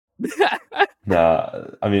 that's true. Nah,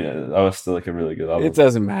 I mean, that was still like a really good album. It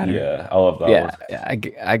doesn't matter. Yeah, I love that one.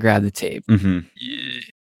 Yeah, I grabbed the tape. Yeah.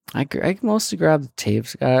 I mostly grabbed the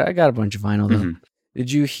tapes. I got a bunch of vinyl though.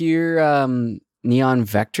 Did you hear Neon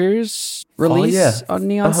Vector's release on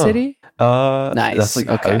Neon City? Nice. That's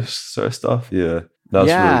like house sort of stuff. Yeah, that's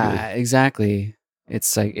really good. Exactly.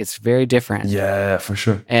 It's like it's very different. Yeah, for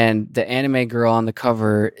sure. And the anime girl on the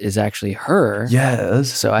cover is actually her. Yeah, it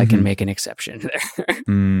is. So I can make an exception there.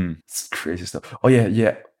 It's crazy stuff. Oh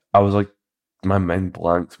yeah. I was like, my mind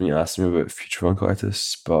blanked when you asked me about Future Funk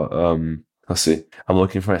artists, but let's see. I'm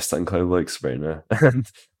looking for my SoundCloud likes right now.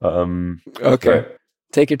 And okay, right.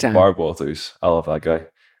 Take your time. Barb Walters, I love that guy.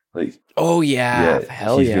 Like, oh yeah,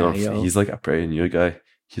 hell yeah. He's like a pretty new guy.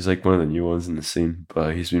 He's like one of the new ones in the scene,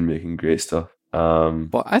 but he's been making great stuff.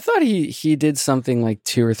 Well, I thought he did something like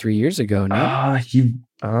 2 or 3 years ago. No,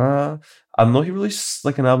 I know he released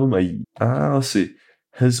like an album. Let's see,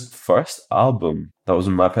 his first album that was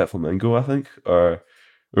in My Pet Flamingo, I think, or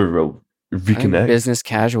Reconnect, Business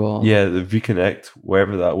Casual. Yeah, the Reconnect,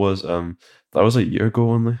 wherever that was. That was a year ago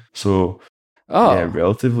only. So. Oh. Yeah,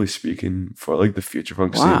 relatively speaking, for like the Future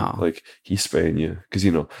Funk scene, like he's spraying you because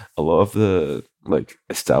a lot of the like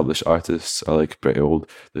established artists are like pretty old.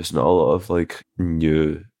 There's not a lot of like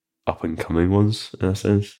new up and coming ones in a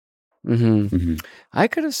sense. Mm-hmm. I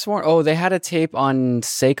could have sworn. Oh, they had a tape on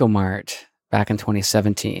Seiko Mart back in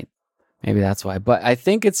 2017. Maybe that's why. But I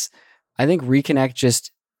think Reconnect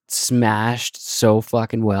just smashed so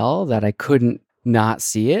fucking well that I couldn't not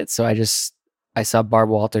see it. So I saw Barb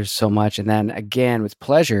Walters so much, and then again with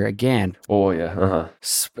Pleasure again. Oh yeah,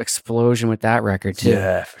 Explosion with that record too.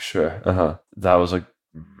 Yeah, for sure. That was like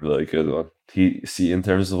really good one. In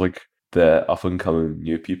terms of like the up and coming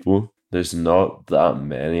new people, there's not that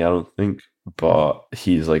many, I don't think, but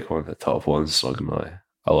he's like one of the top ones. So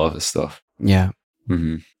I love his stuff. Yeah.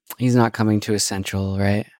 Mm-hmm. He's not coming to Essential,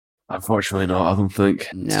 right? Unfortunately, not. I don't think.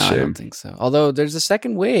 No, I don't think so. Although there's a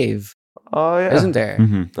second wave. Oh yeah, isn't there?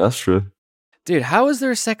 Mm-hmm. That's true. Dude, how is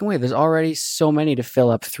there a second wave? There's already so many to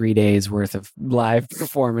fill up 3 days worth of live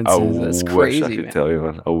performances. That's crazy. I wish I could tell you,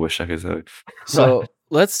 man. I wish I could tell you. So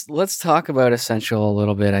let's talk about Essential a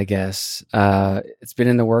little bit, I guess. It's been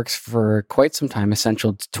in the works for quite some time,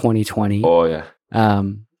 Essential 2020. Oh yeah.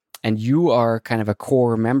 And you are kind of a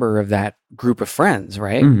core member of that group of friends,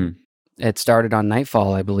 right? Mm-hmm. It started on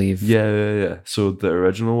Nightfall, I believe. Yeah. So the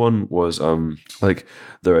original one was like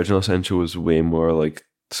the original Essential was way more like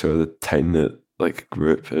sort of the tight-knit like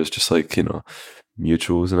group. It was just like,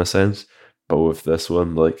 mutuals in a sense. But with this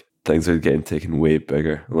one, like things are getting taken way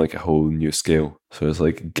bigger, like a whole new scale. So it's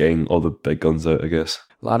like getting all the big guns out, I guess.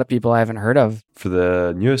 A lot of people I haven't heard of. For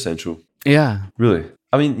the new Essential. Yeah. Really?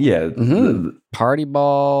 I mean, yeah. Mm-hmm. Party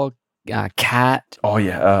Ball, Cat. Oh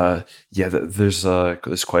yeah. There's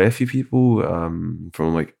quite a few people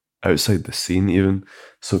from like outside the scene even.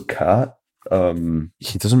 So Cat,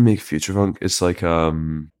 he doesn't make future funk. It's like I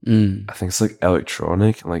think it's like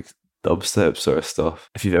electronic and like dubstep sort of stuff.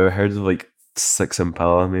 If you've ever heard of like Six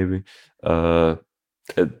Impala, maybe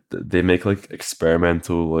they make like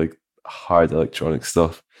experimental like hard electronic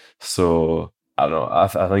stuff. So I don't know. I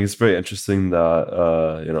think it's very interesting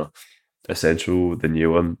that Essential, the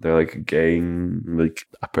new one, they're like getting like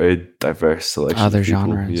a pretty diverse selection. Other of people.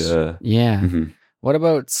 genres. Yeah. Mm-hmm. What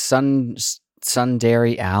about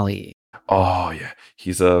Sundari Alley? Oh yeah,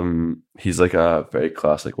 he's like a very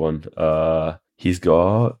classic one. He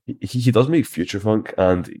does make future funk,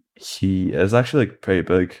 and he is actually like pretty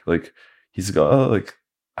big. Like he's got like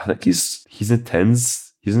I think he's in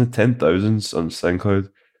tens. He's in the 10,000s on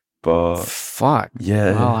SoundCloud. But fuck,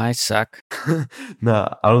 yeah. Well, I suck.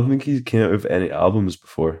 Nah, I don't think he came out with any albums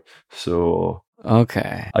before. So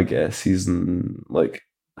okay, I guess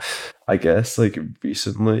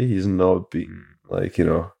recently he's not been like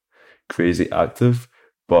crazy active,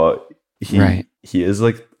 but he is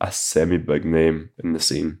like a semi big name in the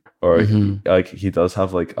scene, or he does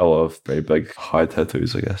have like a lot of very big hard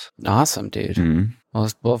tattoos, I guess. Awesome, dude. Mm-hmm.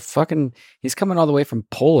 Well, fucking, he's coming all the way from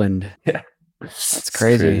Poland. Yeah. That's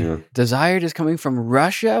crazy. Desired is coming from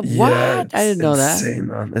Russia? What? Yeah, I didn't know that. Insane,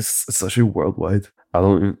 man. It's actually worldwide.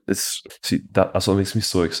 That's what makes me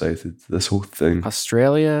so excited. This whole thing.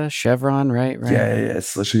 Australia, Chevron, right? Yeah.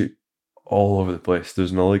 It's literally all over the place.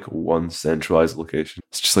 There's no like one centralized location.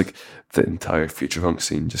 It's just like the entire future funk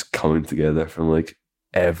scene just coming together from like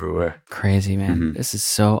everywhere. Crazy, man. This is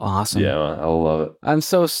so awesome. Yeah, man, I love it. I'm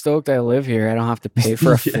so stoked I live here. I don't have to pay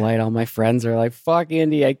for a flight. All my friends are like, fuck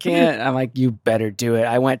Indy, I can't. I'm like, you better do it.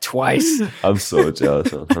 I went twice. I'm so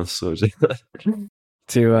jealous, man. I'm so jealous.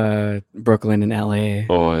 To Brooklyn and LA.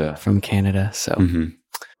 Oh yeah. From Canada. So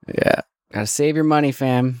yeah. Gotta save your money,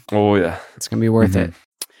 fam. Oh yeah. It's gonna be worth it.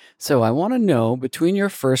 So I want to know, between your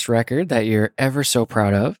first record that you're ever so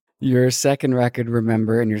proud of, your second record,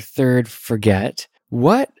 Remember, and your third, Forget,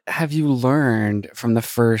 what have you learned from the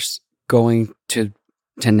first going to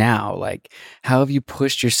now? Like, how have you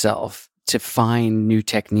pushed yourself to find new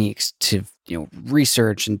techniques, to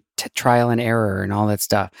research and trial and error and all that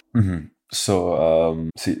stuff? So,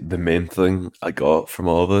 the main thing I got from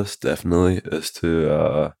all of this definitely is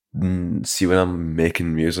to see when I'm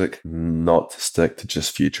making music, not to stick to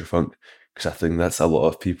just future funk, because I think that's a lot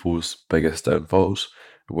of people's biggest downfalls,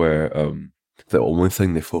 where the only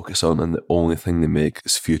thing they focus on and the only thing they make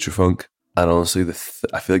is future funk. And honestly,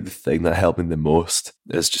 I feel like the thing that helped me the most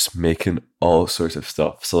is just making all sorts of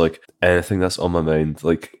stuff. So like anything that's on my mind,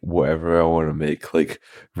 like whatever I want to make, like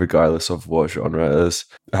regardless of what genre it is,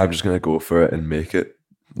 I'm just gonna go for it and make it.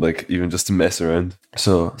 Like even just to mess around.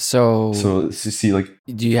 So see, like,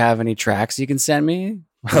 do you have any tracks you can send me?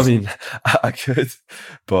 I mean, I could,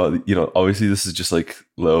 but obviously this is just like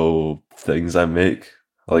little things I make.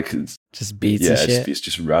 Like it's just beats and shit. It's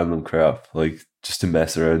just random crap, like just to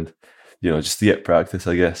mess around. just to get practice,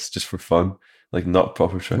 I guess, just for fun, like not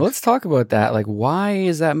proper tricks. Let's talk about that. Like, why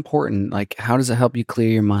is that important? Like, how does it help you clear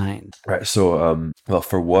your mind? Right. So, well,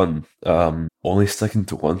 for one, only sticking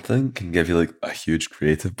to one thing can give you like a huge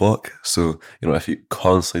creative block. So, if you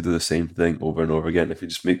constantly do the same thing over and over again, if you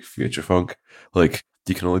just make future funk, like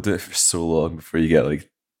you can only do it for so long before you get like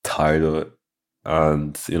tired of it,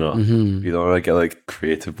 and Mm-hmm. you don't really get like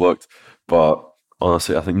creative blocked. But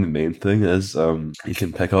honestly, I think the main thing is you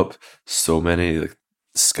can pick up so many like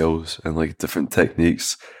skills and like different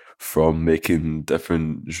techniques from making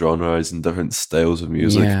different genres and different styles of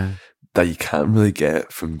music Yeah. that you can't really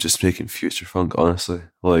get from just making future funk, honestly.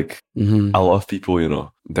 Like Mm-hmm. a lot of people,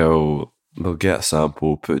 they'll get a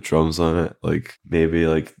sample, put drums on it, like maybe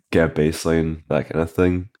like get a bass line, that kind of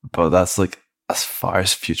thing. But that's like as far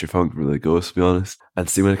as future funk really goes, to be honest. And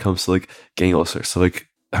see, when it comes to like getting all sorts of like,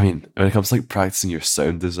 I mean, when it comes to like practicing your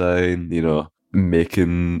sound design,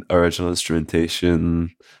 making original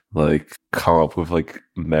instrumentation, like come up with like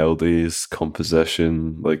melodies,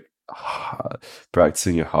 composition, like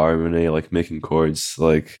practicing your harmony, like making chords.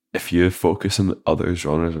 Like if you focus on other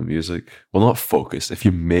genres of music, well, not focus, if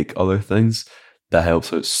you make other things, that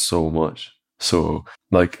helps out so much. So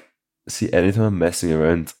like, see, anytime I'm messing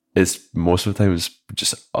around, it's most of the time it's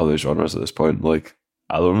just other genres at this point. Like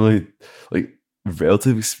I don't really like,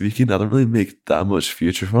 relatively speaking, I don't really make that much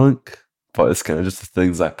future funk, but it's kind of just the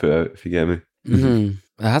things I put out, if you get me. Mm-hmm.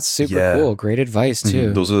 That's super Yeah. cool. Great advice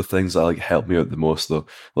too. Those are the things that like help me out the most, though.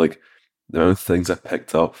 Like the amount of things I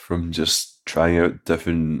picked up from just trying out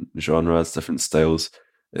different genres, different styles,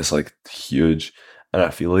 is like huge. And I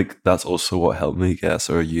feel like that's also what helped me get a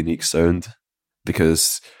sort of unique sound,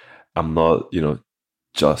 because I'm not,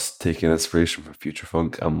 just taking inspiration from future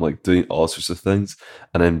funk. I'm like doing all sorts of things,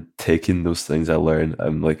 and I'm taking those things I learn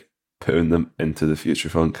and like putting them into the future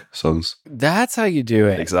funk songs. That's how you do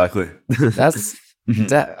it. Exactly. That's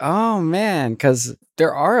that. Oh man, because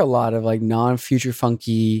there are a lot of like non-future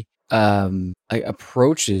funky like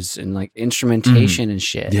approaches and like instrumentation and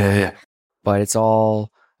shit. Yeah. But it's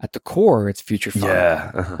all at the core. It's future funk.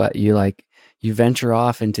 Yeah. Uh-huh. But you venture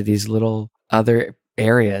off into these little other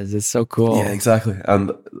areas. It's so cool. Yeah, exactly.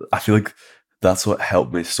 And I feel like that's what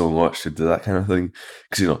helped me so much to do that kind of thing.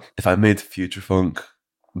 Because, if I made future funk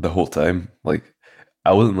the whole time, like,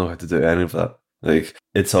 I wouldn't know how to do any of that. Like,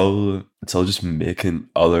 it's all just making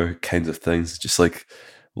other kinds of things, just like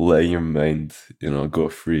letting your mind, go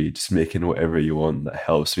free, just making whatever you want that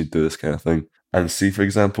helps me do this kind of thing. And see, for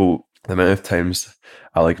example, the amount of times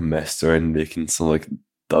I like messed around making some like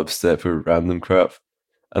dubstep or random crap.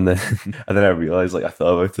 And then I realized, like, I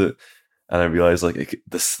thought about it, and I realized like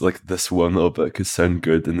this one little bit could sound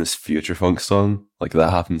good in this future funk song. Like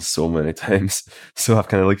that happens so many times. So I've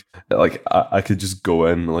kind of like I could just go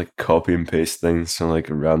in and like copy and paste things from like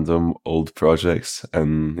random old projects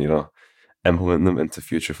and implement them into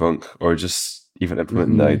future funk, or just even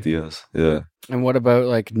implement the ideas. Yeah. And what about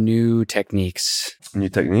like new techniques? New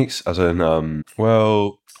techniques, as in,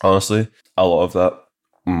 well, honestly, a lot of that,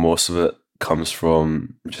 most of it comes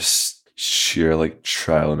from just sheer like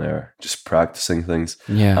trial and error, just practicing things.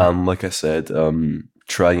 Yeah. Like I said,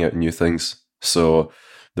 trying out new things. So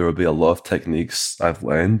there will be a lot of techniques I've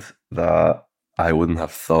learned that I wouldn't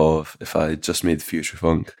have thought of if I just made future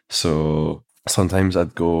funk. So sometimes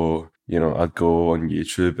I'd go on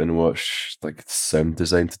YouTube and watch like sound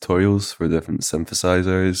design tutorials for different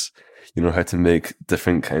synthesizers, how to make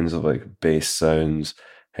different kinds of like bass sounds,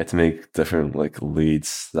 how to make different like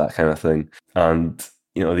leads, that kind of thing. And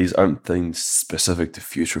these aren't things specific to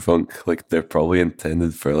future funk. Like they're probably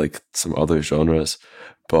intended for like some other genres,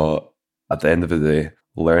 but at the end of the day,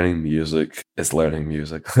 learning music is learning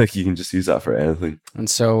music. Like you can just use that for anything. And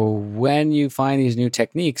so when you find these new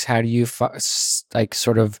techniques, how do you like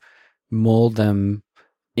sort of mold them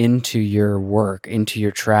into your work, into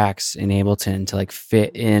your tracks in Ableton to like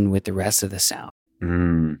fit in with the rest of the sound?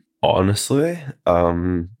 Honestly,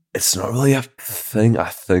 it's not really a thing I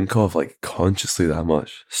think of like consciously that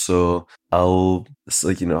much. So I'll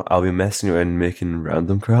be messing around making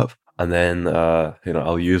random crap, and then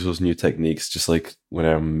I'll use those new techniques just like when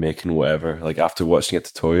I'm making whatever, like after watching a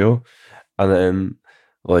tutorial. And then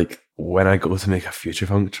like when I go to make a future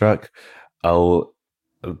funk track, that'll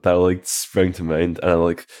like spring to mind, and I'll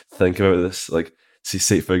like think about this, like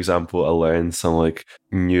say for example, I learned some like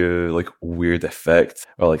new like weird effect,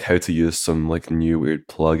 or like how to use some like new weird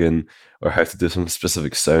plugin, or how to do some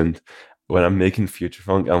specific sound. When I'm making future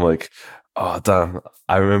funk, I'm like, oh damn,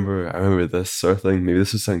 I remember this sort of thing. Maybe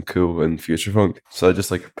this would sound cool in future funk. So I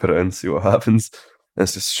just like put it in, see what happens. And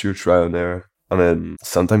it's just sheer trial and error. And then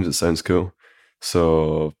sometimes it sounds cool.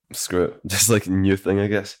 So screw it. Just like a new thing, I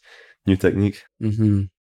guess. new technique. Mm-hmm.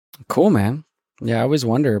 Cool, man. Yeah, I always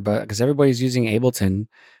wonder, but because everybody's using Ableton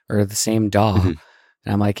or the same DAW, Mhm.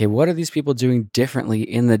 and I'm like, hey, what are these people doing differently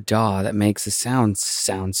in the DAW that makes the sound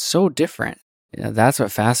so different? That's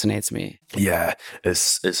what fascinates me. Yeah,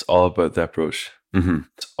 it's all about the approach.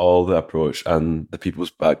 It's all the approach and the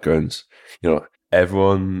people's backgrounds.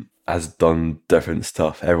 Everyone has done different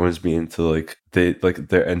stuff. Everyone's been into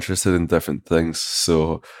they're interested in different things.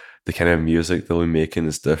 So the kind of music they'll be making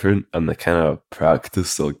is different, and the kind of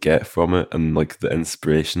practice they'll get from it, and like the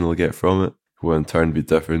inspiration they'll get from it, will in turn be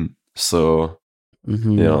different. So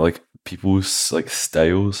like people's like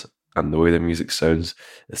styles and the way their music sounds,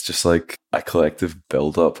 it's just like a collective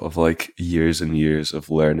build-up of like years and years of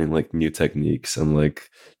learning like new techniques and like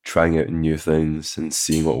trying out new things and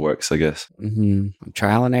seeing what works, I guess.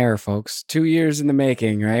 Trial and error, folks. 2 years in the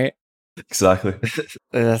making, right? Exactly.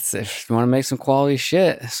 That's if you want to make some quality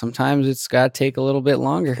shit. Sometimes it's got to take a little bit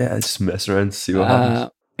longer. Yeah, just mess around, see what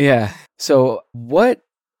happens. Yeah. So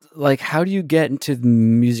how do you get into the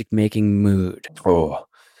music making mood? Oh,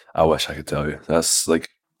 I wish I could tell you. That's like,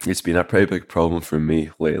 it's been a pretty big problem for me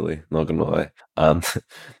lately, not gonna lie. And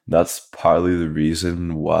that's partly the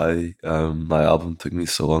reason why my album took me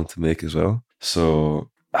so long to make as well. So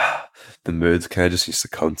the mood kind of just used to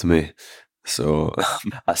come to me. So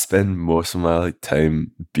I spend most of my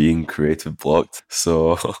time being creative blocked.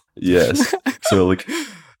 So yes. So like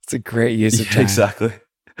it's a great use of time. Exactly.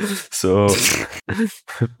 So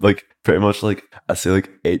like pretty much like I say like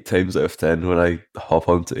 8 times out of 10 when I hop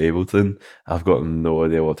onto Ableton, I've got no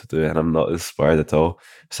idea what to do and I'm not inspired at all.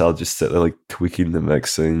 So I'll just sit there like tweaking the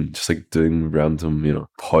mixing, just like doing random,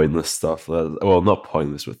 pointless stuff. Well, not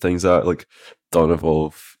pointless, but things that like don't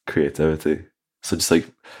involve creativity. So just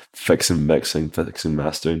like fixing mixing, fixing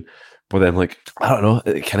mastering. But then like, I don't know,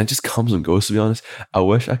 it kind of just comes and goes, to be honest. I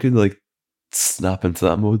wish I could like snap into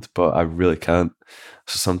that mode, but I really can't.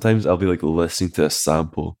 So sometimes I'll be like listening to a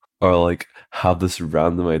sample or like have this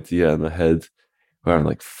random idea in my head where I'm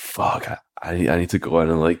like, fuck, I need to go in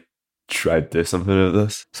and like try to do something with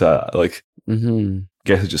this. So I, like,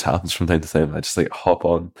 guess it just happens from time to time. I just like hop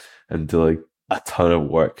on and do like a ton of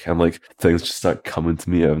work and like things just start coming to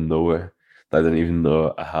me out of nowhere that I didn't even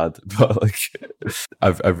know I had. But like,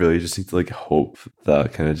 I really just need to like hope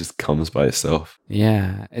that kind of just comes by itself.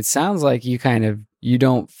 Yeah, it sounds like you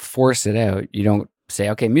don't force it out. You don't say,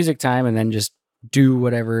 okay, music time, and then just do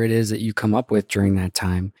whatever it is that you come up with during that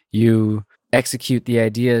time. You execute the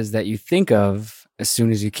ideas that you think of as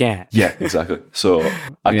soon as you can. Yeah, exactly. So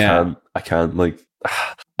I can't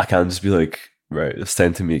just be like, right, it's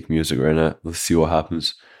time to make music right now. Let's see what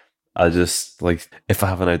happens. I just like, if I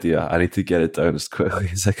have an idea, I need to get it down as quickly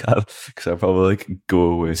as I can because I'll probably like go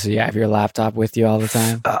away. So you have your laptop with you all the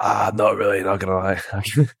time? Not really, not gonna lie.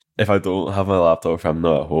 If I don't have my laptop, if I'm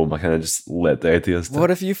not at home, I kind of just let the ideas down.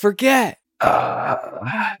 What if you forget?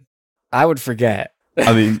 I would forget.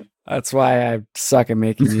 I mean, that's why I suck at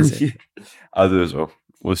making music. I do as well,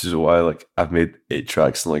 which is why like I've made 8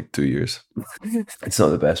 tracks in like 2 years. It's not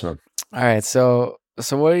the best, man. All right, so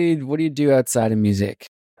what do you do outside of music?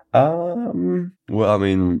 Well, I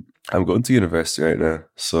mean, I'm going to university right now,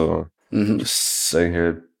 so just sitting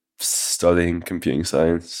here studying computing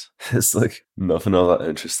science. It's like nothing all that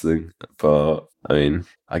interesting, but I mean,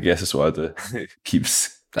 I guess it's what I do.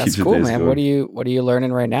 That's cool, man. Going. What are you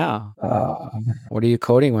learning right now? What are you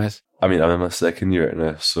coding with? I mean, I'm in my 2nd year right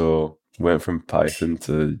now, so went from Python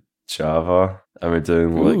to Java, and we're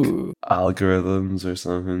doing like algorithms or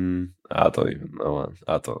something. I don't even know,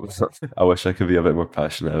 man. I wish I could be a bit more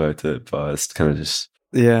passionate about it, but it's kind of just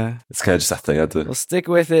it's kind of just a thing I do. Well, stick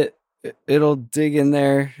with it. It'll dig in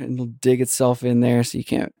there. It'll dig itself in there, so you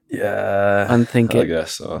can't unthink it. I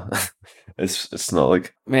guess so. It's not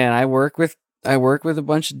like, man. I work with a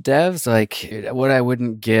bunch of devs. Like, what I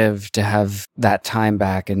wouldn't give to have that time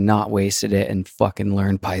back and not wasted it and fucking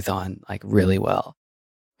learn Python like really well.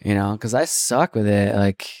 Because I suck with it.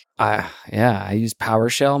 Like, I use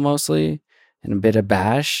PowerShell mostly and a bit of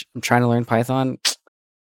Bash. I'm trying to learn Python.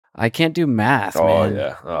 I can't do math, man.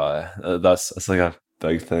 Yeah. That's like a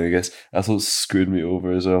big thing, I guess. That's what screwed me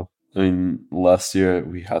over as well. I mean, last year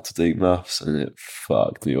we had to take maths and it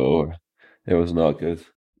fucked me over. It was not good.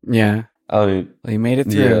 Yeah. I mean, well, you made it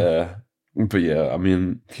through. Yeah. But yeah, I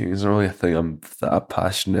mean, it's not really a thing I'm that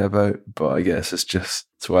passionate about, but I guess it's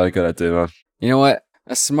what I gotta do, man. You know what?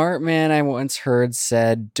 A smart man I once heard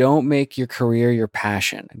said, don't make your career your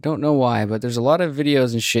passion. I don't know why, but there's a lot of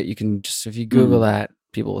videos and shit you can just, if you Google that,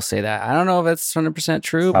 people will say that. I don't know if that's 100%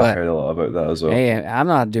 true, but I've heard a lot about that as well. Hey, I'm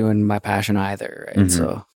not doing my passion either, right?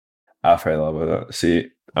 So I've heard a lot about that. See,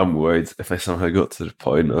 I'm worried if I somehow got to the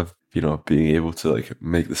point of being able to like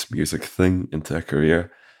make this music thing into a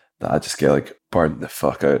career, that I just get like burnt the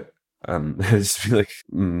fuck out, and it's just be like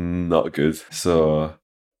not good. So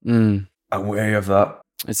Mm. I'm wary of that.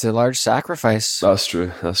 It's a large sacrifice. That's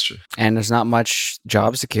true. And there's not much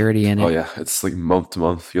job security in it. Oh yeah, it's like month to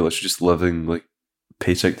month. You're literally just living like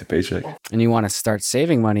paycheck to paycheck. And you want to start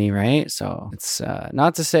saving money, right? So it's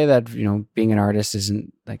not to say that, being an artist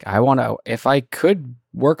isn't like, if I could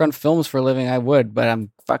work on films for a living, I would, but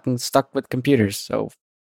I'm fucking stuck with computers. So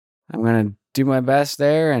I'm going to do my best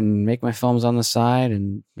there and make my films on the side.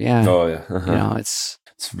 And yeah. Oh yeah. It's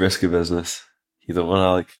risky business. You don't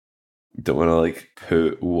want to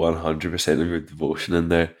put 100% of your devotion in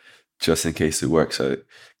there just in case it works out.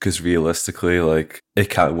 Because realistically, like, it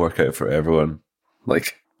can't work out for everyone.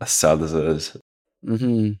 Like, as sad as it is.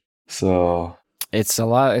 Mm-hmm. So it's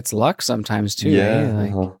luck sometimes too.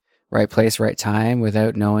 Yeah. Right place, right time,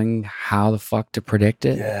 without knowing how the fuck to predict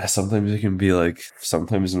it. Yeah, sometimes it can be like,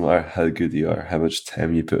 sometimes no matter how good you are, how much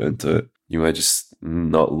time you put into it, you might just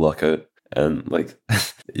not luck out. And like,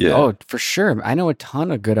 yeah. Oh, for sure. I know a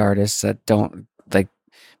ton of good artists that don't like,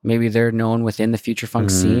 maybe they're known within the future funk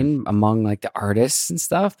scene among like the artists and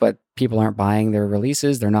stuff, but people aren't buying their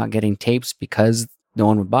releases. They're not getting tapes because no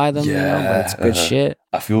one would buy them. Yeah, but it's good shit.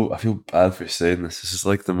 I feel bad for saying this. This is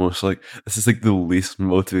like the least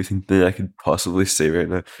motivating thing I could possibly say right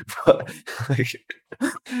now. But like,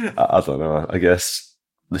 I don't know. I guess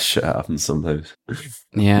this shit happens sometimes.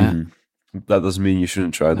 Yeah. That doesn't mean you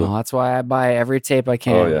shouldn't try though. No, that's why I buy every tape I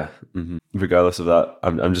can. Oh yeah. Regardless of that,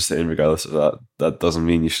 I'm just saying. Regardless of that, that doesn't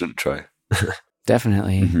mean you shouldn't try.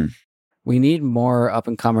 Definitely. We need more up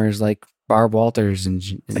and comers like Barb Walters and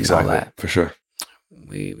exactly all that. For sure.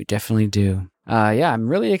 We definitely do. Yeah, I'm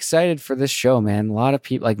really excited for this show, man. A lot of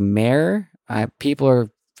people like Mayor. People are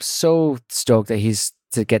so stoked that he's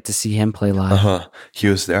to get to see him play live. He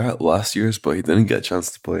was there at last year's, but he didn't get a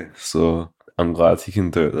chance to play. So I'm glad he can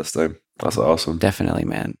do it this time. That's awesome. Definitely,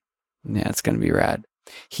 man. Yeah, it's gonna be rad.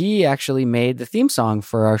 He actually made the theme song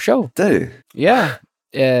for our show. Did he? Yeah.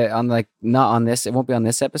 On like not on this. It won't be on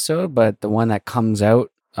this episode, but the one that comes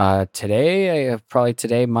out today, probably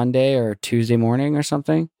today, Monday or Tuesday morning or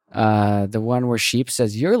something. The one where Sheep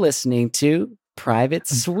says, "You're listening to Private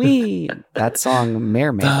Suite." That song,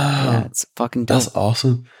 Mayor made. Yeah, it's fucking dope. That's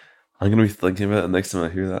awesome. I'm gonna be thinking about it next time I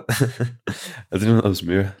hear that. I didn't know that was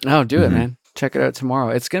Mayor. Oh, do it, man. Check it out tomorrow.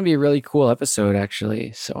 It's gonna be a really cool episode,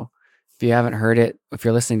 actually. So if you haven't heard it, if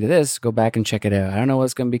you're listening to this, go back and check it out. I don't know what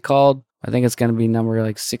it's gonna be called. I think it's gonna be number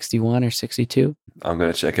like 61 or 62. I'm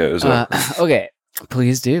gonna check it out as well. Okay.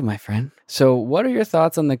 Please do, my friend. So what are your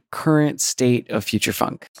thoughts on the current state of future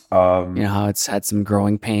funk? How it's had some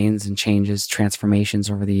growing pains and changes, transformations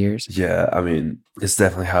over the years. Yeah, I mean, it's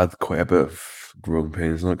definitely had quite a bit of growing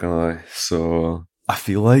pains, not gonna lie. So I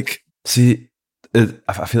feel like, it's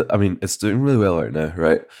doing really well right now,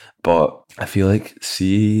 right? But I feel like,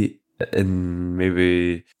 in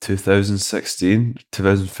maybe 2016,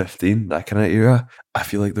 2015, that kind of era, I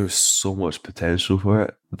feel like there was so much potential for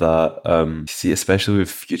it that, especially with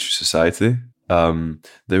Future Society,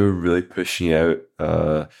 they were really pushing out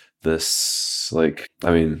this, like,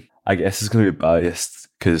 I guess it's going to be biased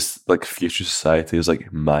because, like, Future Society was,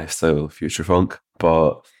 like, my style of future funk,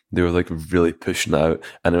 but they were, like, really pushing out,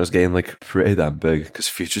 and it was getting, like, pretty damn big because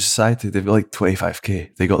Future Society, they've got, like,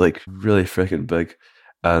 25k. They got, like, really freaking big.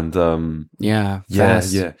 And yeah,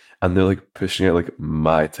 and they're like pushing out like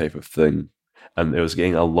my type of thing, and it was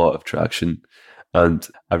getting a lot of traction. And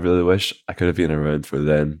I really wish I could have been around for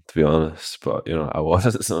then, to be honest. But I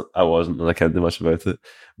wasn't, and I can't do much about it.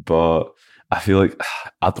 But I feel like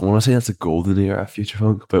I don't want to say that's a golden era of future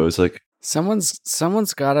funk, but it was like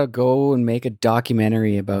someone's got to go and make a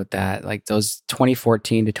documentary about that, like those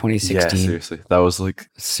 2014 to 2016. Yeah, seriously, that was like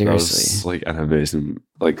an amazing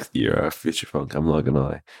like era of future funk. I'm not gonna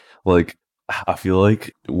lie. Like I feel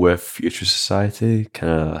like with Future Society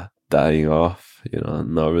kind of dying off,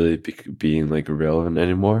 not really being like relevant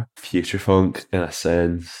anymore. Future funk, in a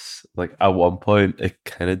sense, like at one point it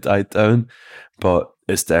kind of died down, but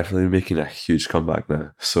it's definitely making a huge comeback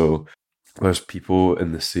now. So there's people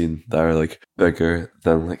in the scene that are like bigger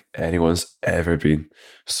than like anyone's ever been.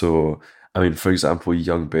 So for example,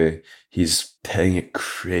 Young Bae, he's playing it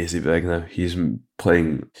crazy big now. He's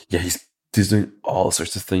playing, he's doing all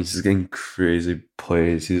sorts of things. He's getting crazy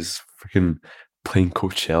plays. He's freaking playing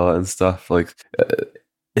Coachella and stuff. Like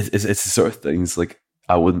it's the sort of things like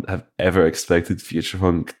I wouldn't have ever expected future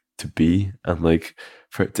funk to be, and like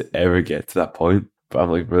for it to ever get to that point. But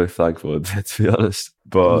I'm like really thankful, to be honest.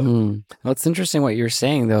 But well, it's interesting what you're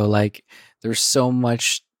saying though. Like there's so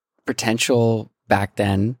much potential back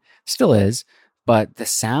then, still is, but the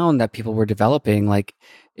sound that people were developing, like,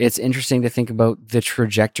 it's interesting to think about the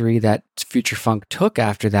trajectory that future funk took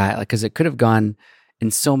after that, like, because it could have gone in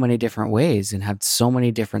so many different ways and had so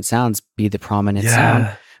many different sounds be the prominent sound,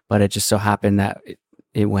 but it just so happened that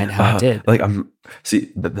it went how it did. Like,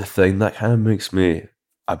 see, the thing that kind of makes me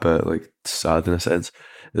a bit like sad in a sense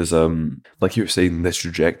is like you were saying, this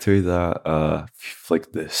trajectory that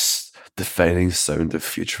like this defining sound of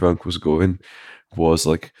future funk was going was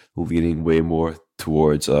like leaning way more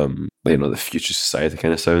towards the Future Society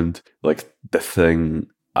kind of sound, like the thing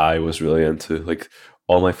I was really into. Like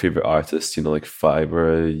all my favorite artists, like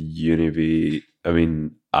Fiber, Univ, I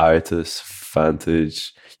mean Artis,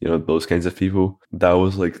 Vantage, those kinds of people. That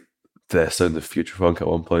was like the sound of future funk at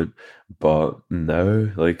one point, but now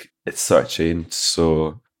like it's sort of changed.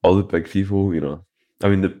 So all the big people, I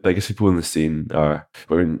mean, the biggest people in the scene are,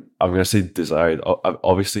 I'm going to say Desired.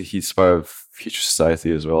 Obviously, he's part of Future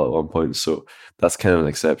Society as well at one point, so that's kind of an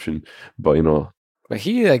exception. But, But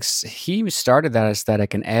he started that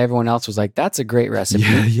aesthetic, and everyone else was like, "That's a great recipe."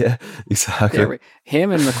 Yeah, exactly.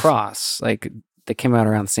 Him and Macross, like, they came out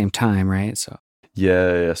around the same time, right? So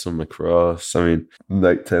yeah. So Macross, I mean,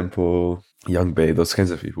 Night Temple, Young Bay, those kinds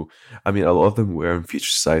of people. I mean, a lot of them were in Future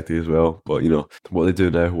Society as well, but what they do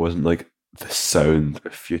now wasn't like the sound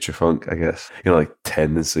of future funk, I guess. Like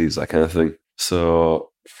tendencies, that kind of thing.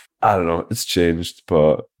 So I don't know, it's changed,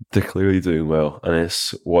 but they're clearly doing well, and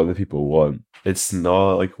it's what the people want. It's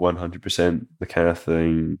not like 100% the kind of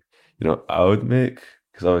thing I would make,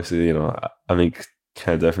 because obviously I make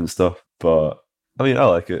kind of different stuff, but I mean I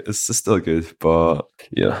like it. It's still good, but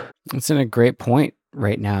yeah, it's in a great point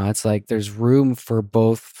right now. It's like there's room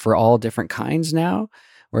for all different kinds now.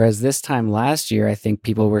 Whereas this time last year, I think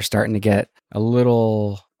people were starting to get a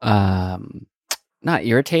little, not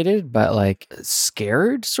irritated, but like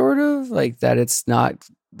scared, sort of, like that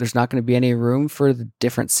there's not going to be any room for the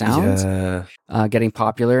different sounds getting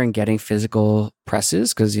popular and getting physical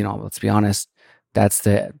presses. Because, let's be honest, that's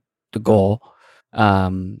the goal.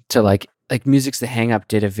 To like Music's the Hang Up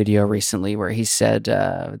did a video recently where he said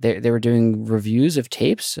they were doing reviews of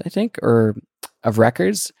tapes, I think, or of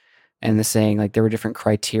records. And they're saying like there were different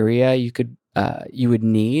criteria you would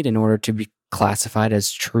need in order to be classified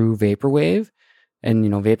as true vaporwave. And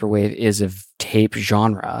vaporwave is a tape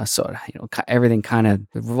genre, so everything kind of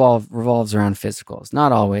revolves around physicals.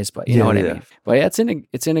 Not always, but you know what I mean. But yeah,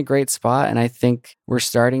 it's in a great spot, and I think we're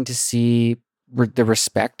starting to see the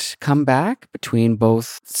respect come back between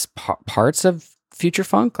both parts of future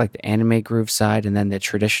funk, like the anime groove side, and then the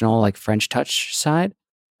traditional like French touch side.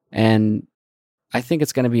 And I think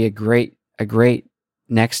it's going to be a great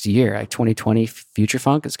next year. Like 2020 future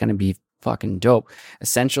funk is going to be fucking dope.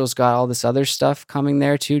 Essential's got all this other stuff coming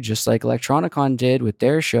there too, just like Electronicon did with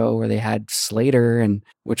their show where they had Slater, and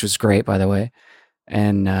which was great, by the way,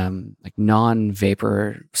 and like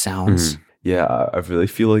non-vapor sounds. Yeah, I really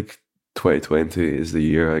feel like 2020 is the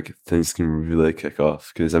year like things can really kick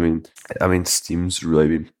off, because I mean Steam's really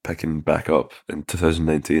been picking back up in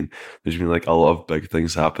 2019. There's been like a lot of big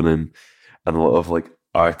things happening, and a lot of like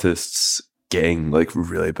artists getting like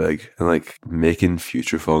really big and like making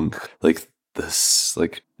future funk like this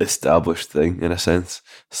like established thing in a sense.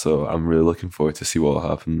 So I'm really looking forward to see what will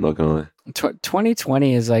happen, not gonna lie.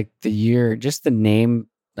 2020 is like the year, just the name,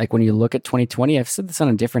 like when you look at 2020, I've said this on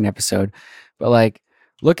a different episode, but like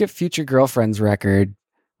look at Future Girlfriend's record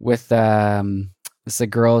with it's a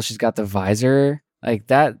girl, she's got the visor, like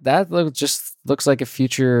that looks like a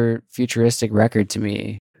futuristic record to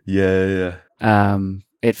me. Yeah.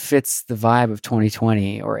 It fits the vibe of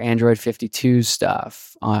 2020 or Android 52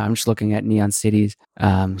 stuff. I'm just looking at Neon City's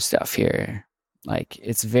stuff here. Like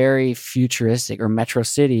it's very futuristic, or Metro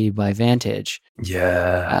City by Vantage.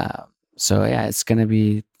 Yeah. So yeah, it's gonna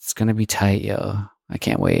be tight, yo. I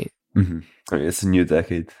can't wait. Mm-hmm. I mean, it's a new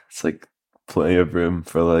decade. It's like plenty of room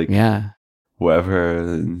for like whatever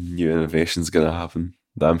new innovation's gonna happen.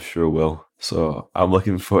 That I'm sure will. So I'm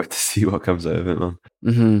looking forward to see what comes out of it, man.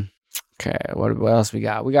 Mm-hmm. Okay, what else we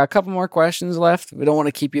got? We got a couple more questions left. We don't want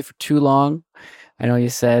to keep you for too long. I know you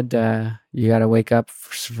said you got to wake up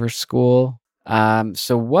for school.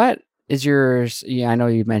 So what is yours? Yeah, I know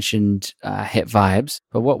you mentioned Hit Vibes,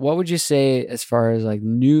 but what would you say as far as like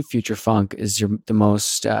new future funk is the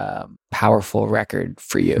most powerful record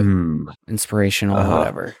for you? Inspirational,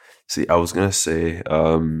 whatever. See, I was gonna say,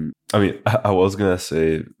 I was gonna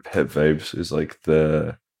say Hit Vibes is like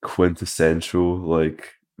the quintessential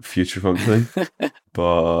like future funk thing,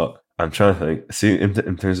 but I'm trying to think. See, in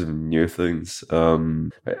terms of new things, how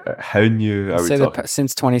new are we talking?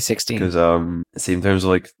 Since 2016? Because see, in terms of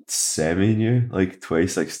like semi-new, like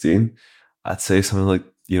 2016, I'd say something like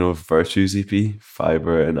Virtues EP,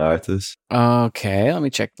 Fiber and Artist. Okay, let me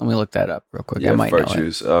check. Let me look that up real quick. I might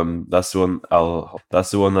Virtues. know it. That's the one.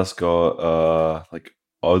 That's the one that's got like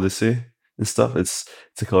Odyssey and stuff. It's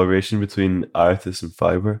a collaboration between Artist and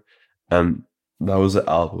Fiber, and that was an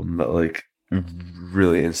album that like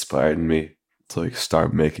really inspired me to like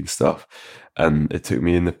start making stuff, and it took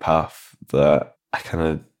me in the path that I kind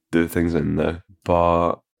of do things in now.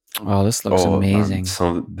 But Oh, this looks amazing. Man,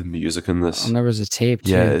 some of the music in this. And there was a tape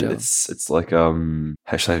too. Yeah, it's like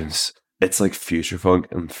it's like future funk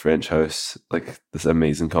and French house, like this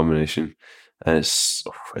amazing combination, and it's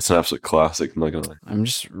an absolute classic. I'm not gonna lie. I'm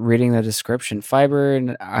just reading the description. Fiber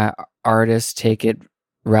and Artists take it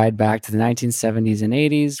ride back to the 1970s and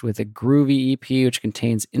 80s with a groovy EP which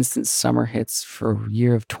contains instant summer hits for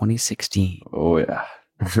year of 2016. Oh yeah,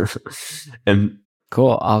 and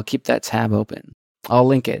cool. I'll keep that tab open. I'll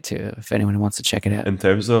link it too if anyone wants to check it out. In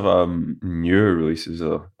terms of newer releases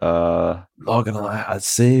though, not gonna lie, I'd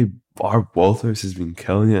say Barb Walters has been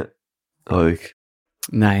killing it. Like,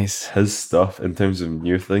 nice. His stuff in terms of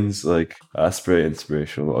new things, like that's very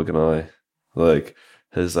inspirational. Not gonna lie, like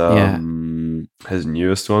his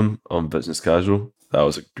newest one on Business Casual, that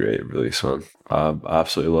was a great release one. I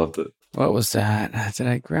absolutely loved it. What was that? Did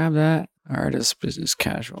I grab that? Artist Business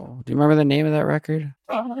Casual. Do you remember the name of that record?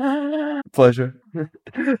 Pleasure.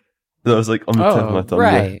 That was like on the tip of my tongue.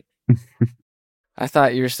 Right. I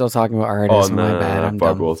thought you were still talking about Artist. My bad. I'm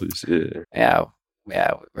Barb dumb. Walters. Yeah,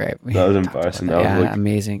 right. That was embarrassing.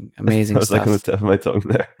 Amazing that was stuff. like on the tip of my tongue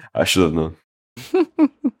there. I should have known.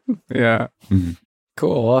 Yeah. Mm-hmm.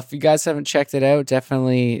 Cool. Well, if you guys haven't checked it out,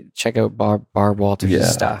 definitely check out Barb Walters'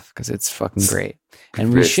 stuff because it's fucking great.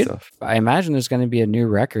 And we should. Stuff. I imagine there's going to be a new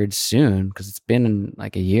record soon because it's been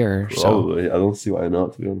like a year. Probably. So I don't see why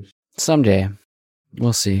not. To be honest. Someday,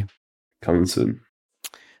 we'll see. Coming soon.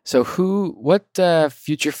 So what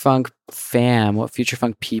Future Funk fam, what Future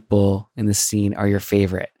Funk people in the scene are your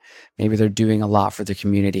favorite? Maybe they're doing a lot for their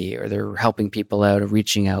community or they're helping people out or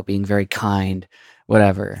reaching out, being very kind,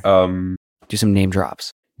 whatever. Do some name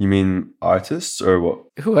drops. You mean artists or what?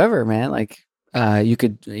 Whoever, man. Like, you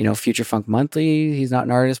could, Future Funk Monthly. He's not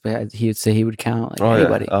an artist, but he would say he would count. Like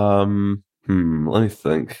anybody. Yeah. Let me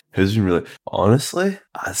think. Who's been really? Honestly,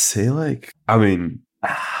 I'd say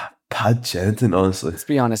Pad Jenton. Honestly, let's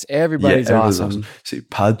be honest. Everybody's awesome. See,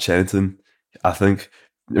 Pad Jenton. I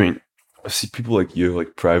see people like you,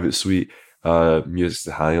 like Private Suite, Music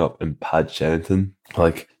to Hang Up, and Pad Jenton.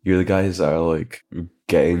 Like, you're the guys that are like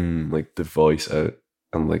getting like the voice out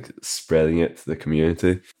and like spreading it to the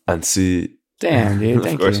community. And see, damn, dude,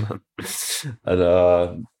 thank you. Man.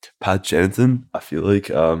 And Pad Jenton, I feel like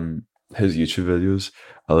his YouTube videos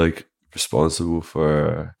are like responsible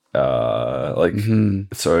for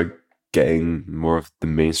sort of getting more of the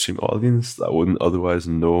mainstream audience that wouldn't otherwise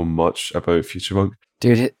know much about Future Funk.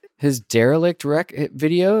 Dude, his Derelict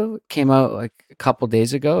video came out like a couple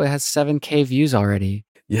days ago. It has 7,000 views already.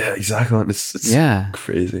 Yeah, exactly. It's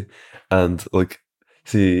crazy. And like,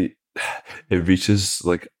 see, it reaches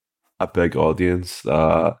like a big audience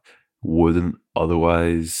that wouldn't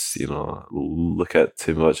otherwise, look at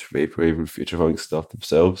too much Vaporwave and Future Funk stuff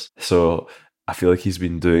themselves. So I feel like he's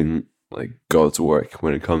been doing like God's work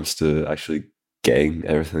when it comes to actually getting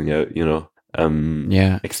everything out,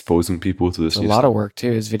 exposing people to this. It's a lot of work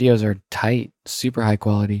too. His videos are tight, super high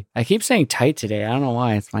quality. I keep saying tight today. I don't know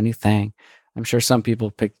why. It's my new thing. I'm sure some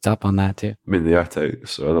people picked up on that too. I mean, they are tight,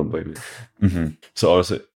 so I don't blame you. Mm-hmm. So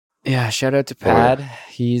honestly, yeah, shout out to Pad. Oh, yeah.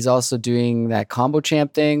 He's also doing that Combo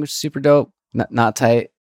Champ thing, which is super dope. Not tight.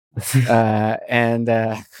 And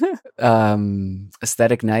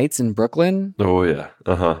Aesthetic Nights in Brooklyn. Oh yeah.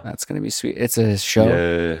 That's gonna be sweet. It's a show.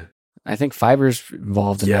 Yeah. I think Fiber's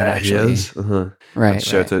involved in that actually. He is. Right.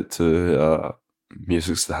 Shout out to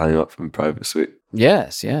Music's to Hang Up from Private Suite.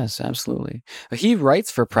 Yes, absolutely. He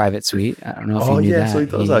writes for Private Suite. I don't know if you knew that. So he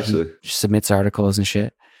does actually. He submits articles and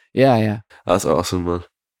shit. Yeah. That's awesome, man.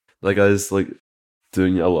 That guy's like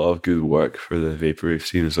doing a lot of good work for the Vaporwave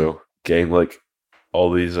scene as well. Getting like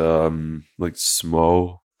all these like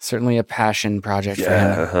small, certainly a passion project for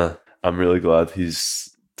him. I'm really glad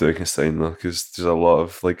he's doing his thing though, because there's a lot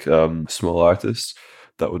of like small artists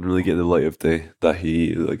that wouldn't really get the light of day that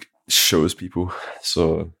he like shows people.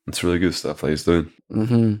 So it's really good stuff that he's doing.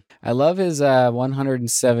 Mm-hmm. I love his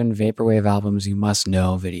 107 Vaporwave albums you must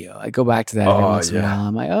know video. I go back to that every once in a while.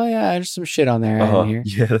 I'm like, oh yeah, there's some shit on there in here.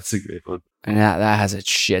 Yeah, that's a great one. And that has a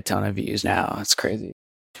shit ton of views now. It's crazy.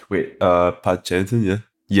 Wait, Pat Jenton, yeah?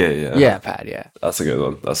 Yeah, Pat, yeah. That's a good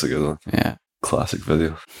one. Yeah. Classic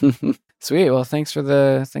video. Sweet. Well, thanks for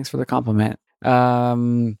the compliment.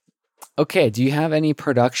 Okay, do you have any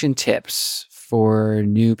production tips for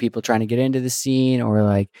new people trying to get into the scene, or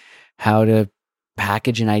like how to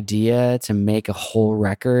package an idea to make a whole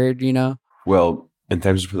record, you know? Well, in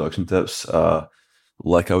terms of production tips,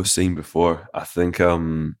 like I was saying before, I think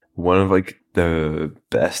one of like the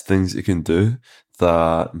best things you can do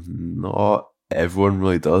that not everyone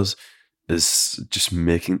really does is just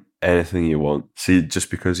making anything you want. See, just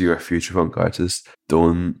because you're a future funk artist,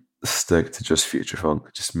 don't stick to just future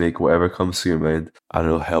funk. Just make whatever comes to your mind, and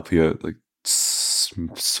it'll help you out like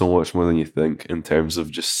so much more than you think in terms of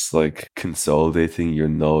just like consolidating your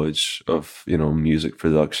knowledge of, you know, music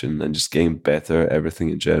production and just getting better at everything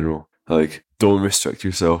in general. Like, don't restrict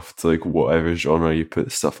yourself to like whatever genre you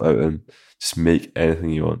put stuff out in. Just make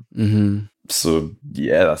anything you want. Mm-hmm. So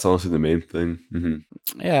yeah, that's honestly the main thing.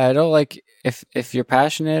 Yeah, I don't like if you're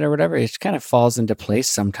passionate or whatever, it kind of falls into place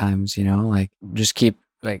sometimes, you know, like just keep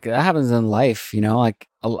like that happens in life, you know, like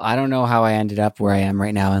I don't know how I ended up where I am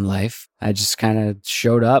right now in life. I just kind of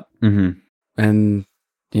showed up and,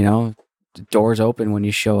 you know, doors open when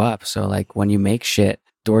you show up. So like when you make shit,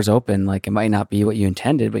 doors open. Like it might not be what you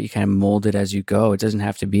intended, but you kind of mold it as you go. It doesn't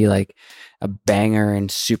have to be like a banger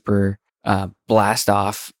and super blast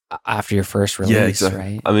off after your first release, Yeah, exactly.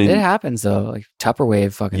 right? I mean, it happens though. Like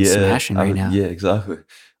Tupperwave fucking smashing right now. Yeah, exactly.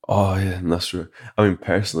 Oh yeah, that's true. I mean,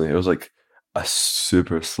 personally, it was like a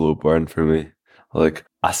super slow burn for me. Like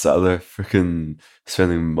I sat there freaking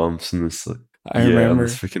spending months in this I remember on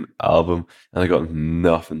this freaking album, and I got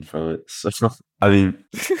nothing from it. So I mean,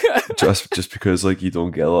 just because like you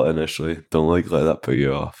don't get a lot initially, don't like let that put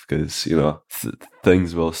you off, because you know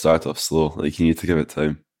things will start off slow. Like you need to give it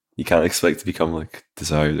time. You can't expect to become like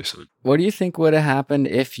Desired or something. What do you think would have happened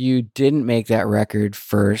if you didn't make that record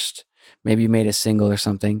first? Maybe you made a single or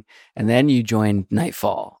something, and then you joined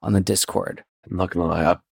Nightfall on the Discord. I'm not gonna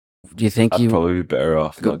lie. Do you think I'd probably be better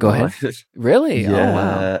off? Go ahead. Really? Yeah, oh,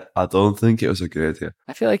 wow. I don't think it was a good idea.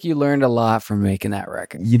 I feel like you learned a lot from making that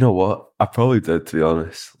record. You know what? I probably did, to be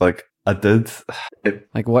honest. Like I did.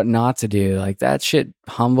 Like what not to do. Like that shit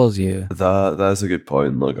humbles you. That's a good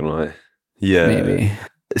point. Not gonna lie. Yeah, maybe.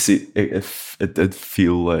 See, it did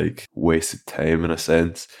feel like wasted time in a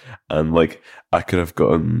sense, and like I could have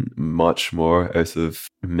gotten much more out of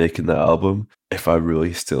making that album if I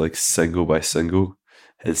released it like single by single,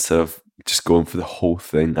 instead of just going for the whole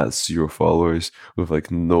thing at 0 followers with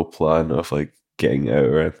like no plan of like getting out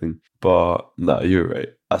or anything. But nah, you're right.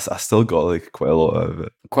 I still got like quite a lot out of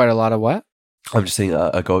it. Quite a lot of what? I'm just saying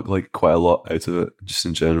I got like quite a lot out of it just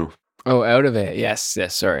in general. Oh, out of it. Yes.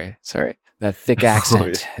 Sorry. That thick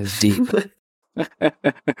accent is deep.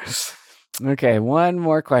 Okay, one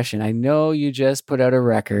more question. I know you just put out a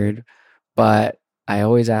record, but I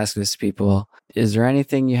always ask this to people. Is there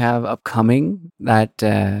anything you have upcoming that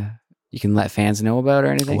you can let fans know about or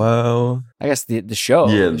anything? Well, I guess the show.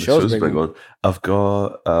 Yeah, the show's a big one. I've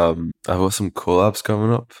got some collabs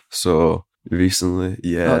coming up. So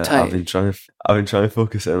recently, I've been trying to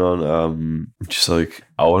focus in on just like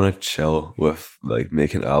I want to chill with like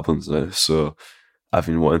making albums now. So I've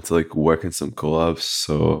been wanting to like work in some collabs.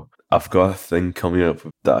 So I've got a thing coming up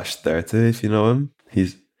with Dash 30, if you know him.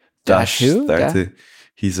 He's Dash who? 30.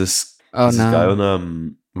 He's this guy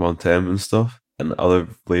on Montem and stuff and other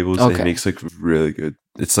labels. Okay. And he makes like really good.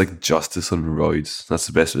 It's like Justice on roids. That's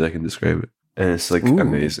the best way I can describe it. And it's like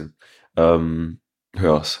amazing. Who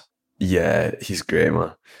else? Yeah, he's great,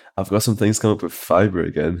 man. I've got some things coming up with Fiber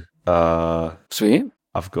again. Sweet.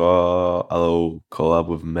 I've got a little collab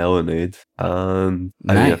with Melonade, and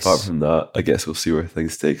nice. I mean, apart from that, I guess we'll see where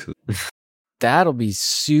things take us. That'll be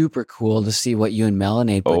super cool to see what you and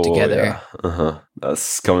Melonade put together. Yeah.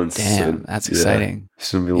 That's coming soon. That's exciting.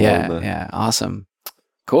 Soon be long. Yeah, awesome.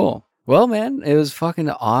 Cool. Well, man, it was fucking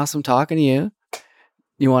awesome talking to you.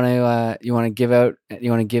 You want to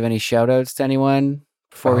give any shout outs to anyone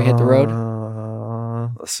before we hit the road?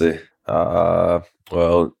 Let's see.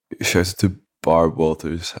 Well, shout out to Barb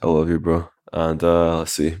Walters. I love you, bro. And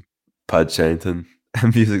let's see. Pad Shenton.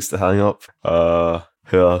 Music's to hang up.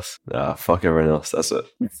 Who else? Fuck everyone else. That's it.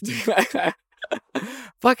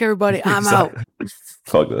 Fuck everybody. I'm out.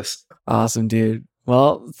 Fuck this. Awesome, dude.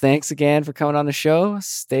 Well, thanks again for coming on the show.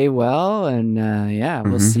 Stay well, and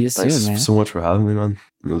we'll see you soon, man. Thanks so much for having me, man.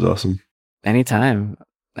 It was awesome. Anytime.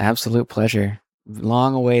 Absolute pleasure.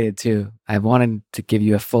 Long awaited too. I've wanted to give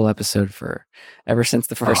you a full episode ever since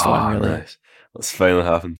the first one. Really, nice. Let's finally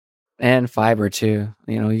happen. And Fiber too.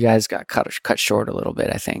 You know, you guys got cut short a little bit,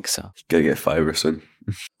 I think. So gotta get Fiber soon.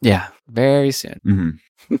 Yeah, very soon.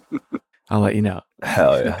 Mm-hmm. I'll let you know.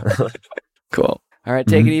 Hell yeah. Cool. All right,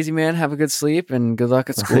 take it easy, man. Have a good sleep and good luck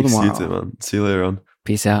at school tomorrow. You too, man. See you later on.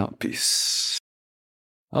 Peace out. Peace.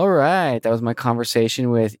 All right. That was my conversation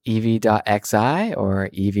with Evie.xi or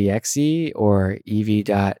EVXE or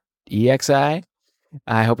Evie.exi.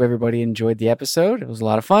 I hope everybody enjoyed the episode. It was a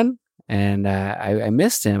lot of fun. And I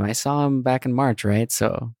missed him. I saw him back in March, right?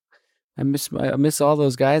 So I miss all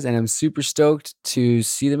those guys. And I'm super stoked to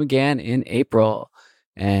see them again in April.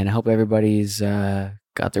 And I hope everybody's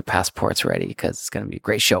got their passports ready because it's going to be a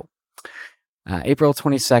great show. April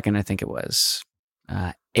 22nd, I think it was.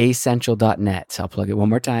 Aessential.net. I'll plug it one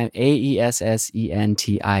more time.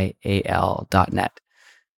 AESSENTIAL.net.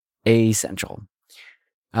 Aessential.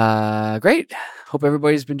 Great. Hope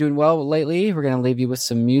everybody's been doing well lately. We're going to leave you with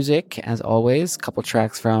some music, as always. A couple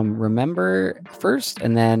tracks from Remember first,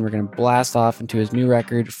 and then we're going to blast off into his new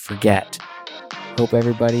record, Forget. Hope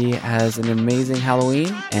everybody has an amazing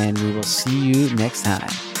Halloween, and we will see you next time.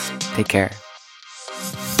 Take care.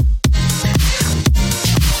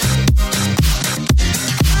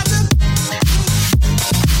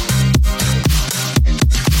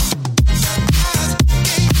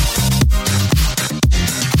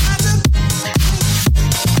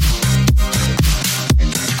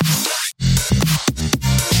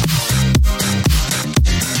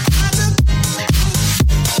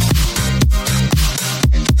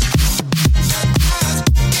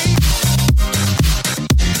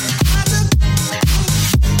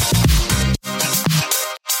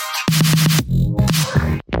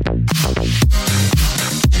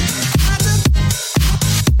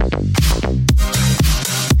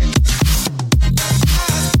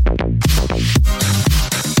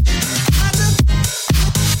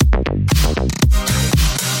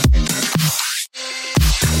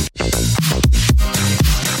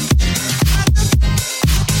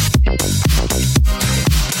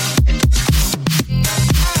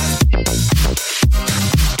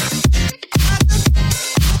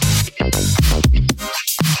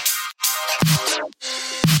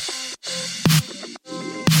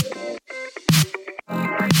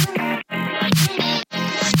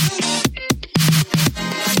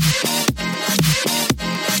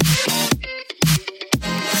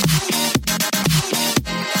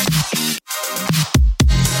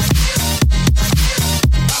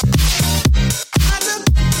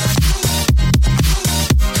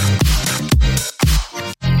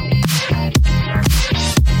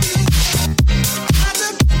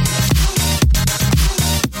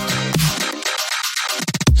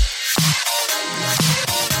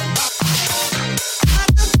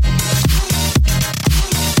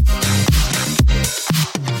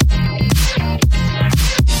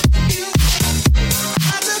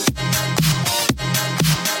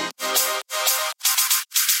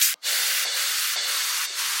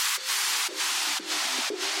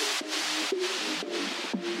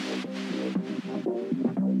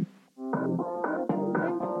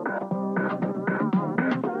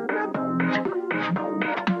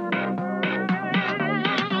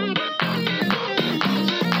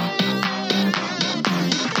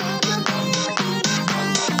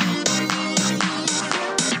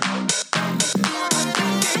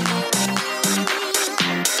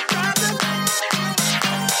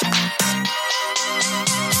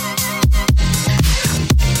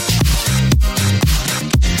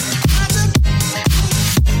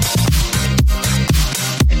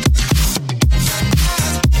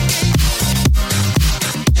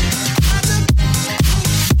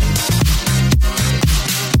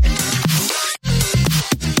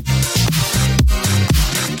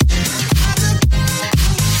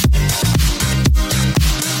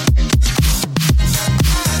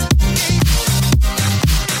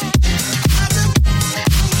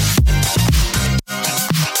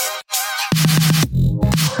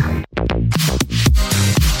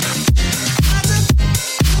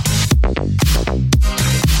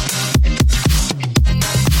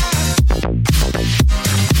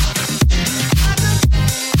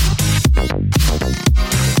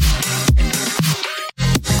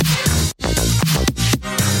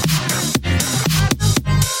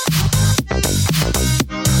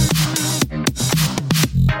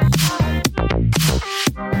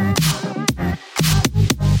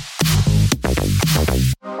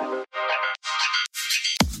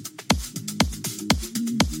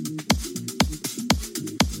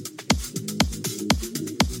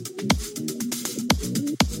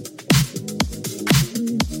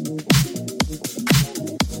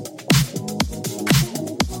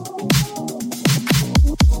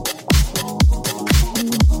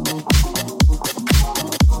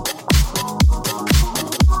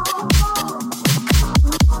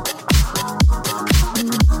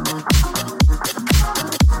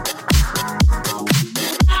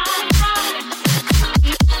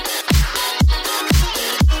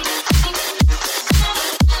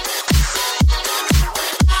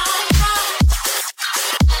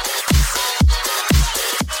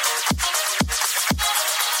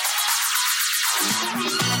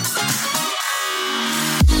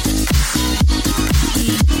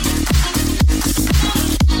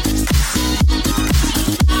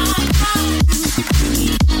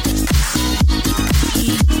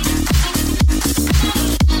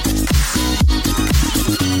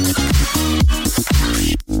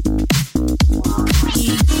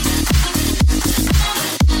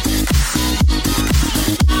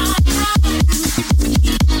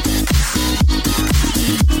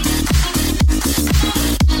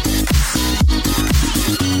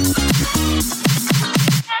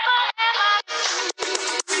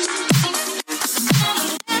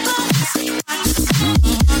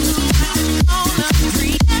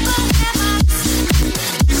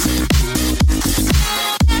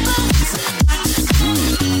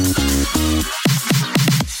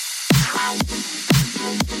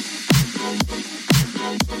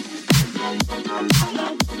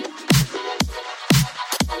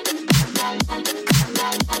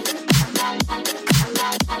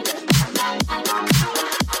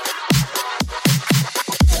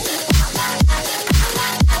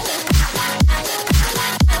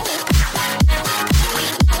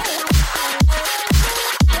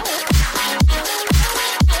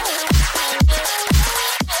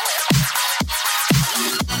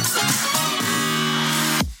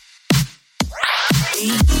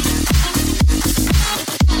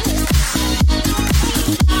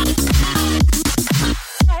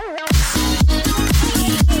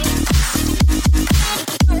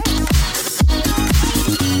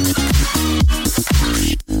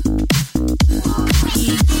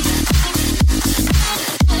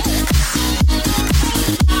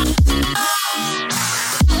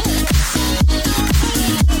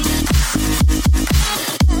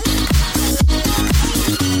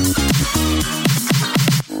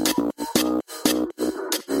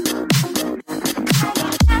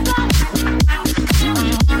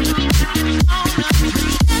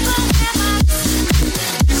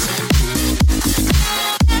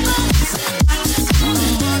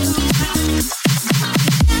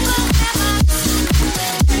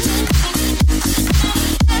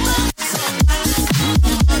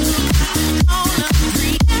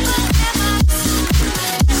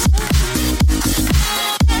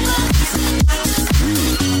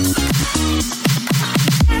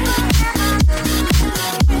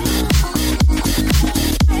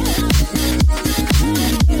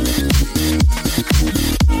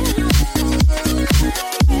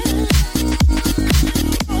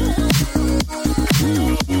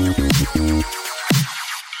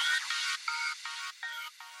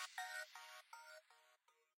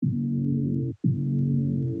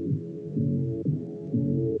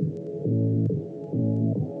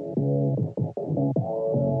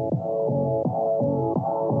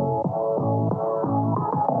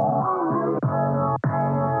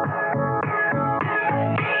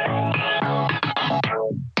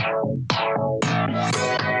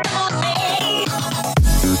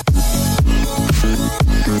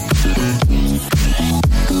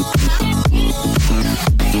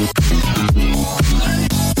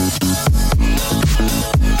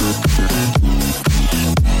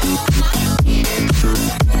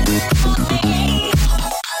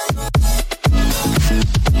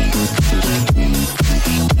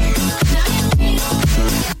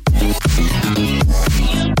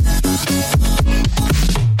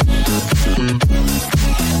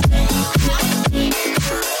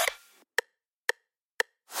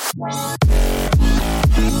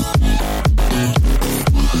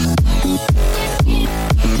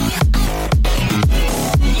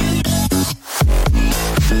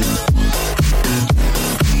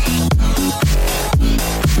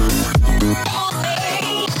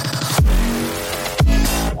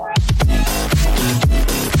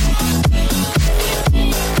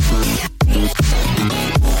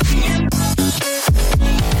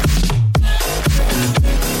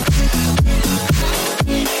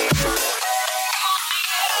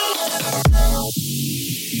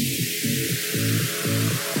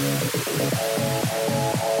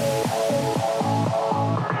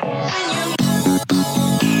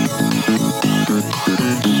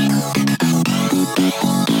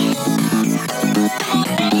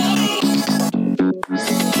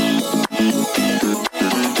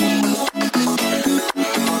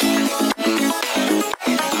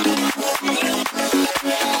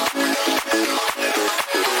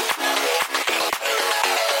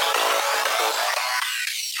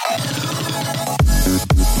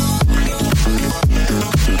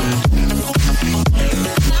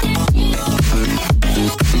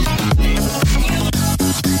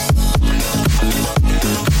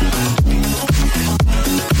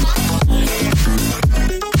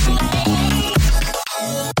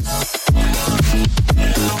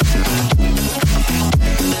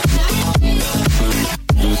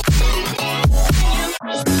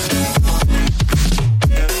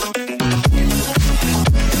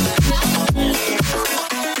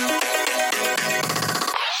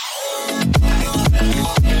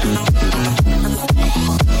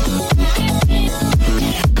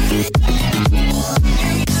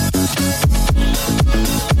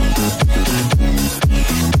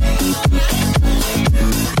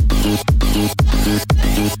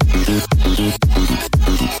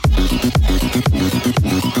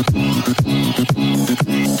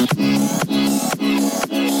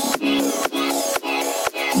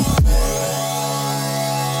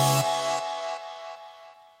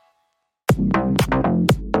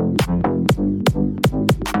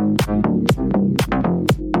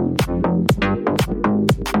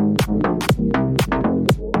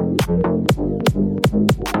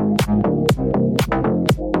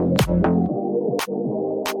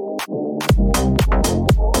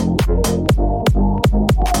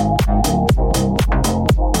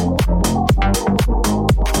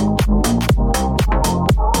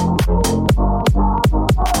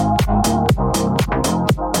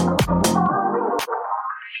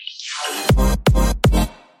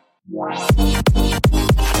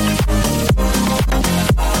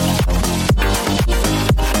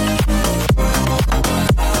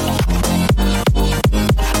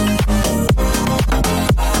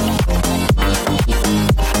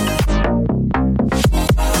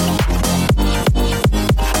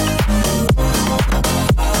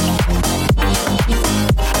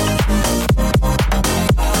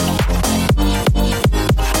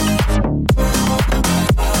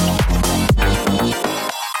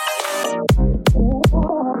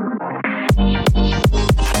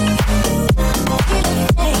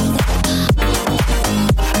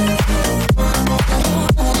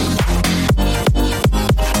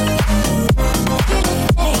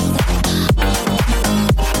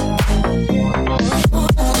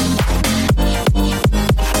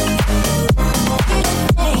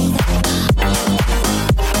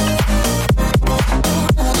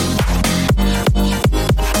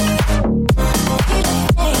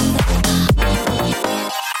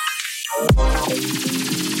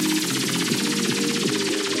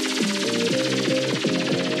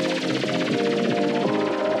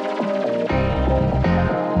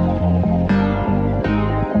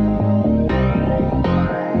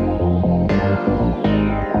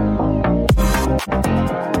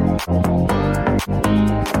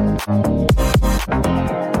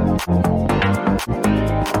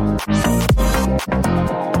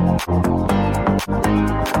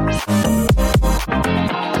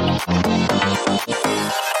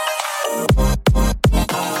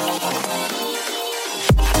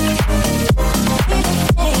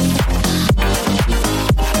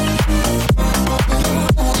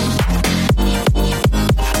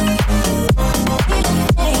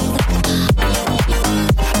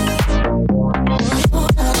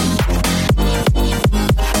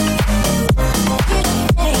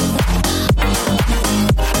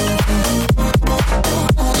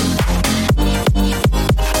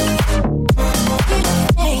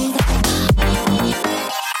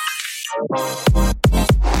 Bye.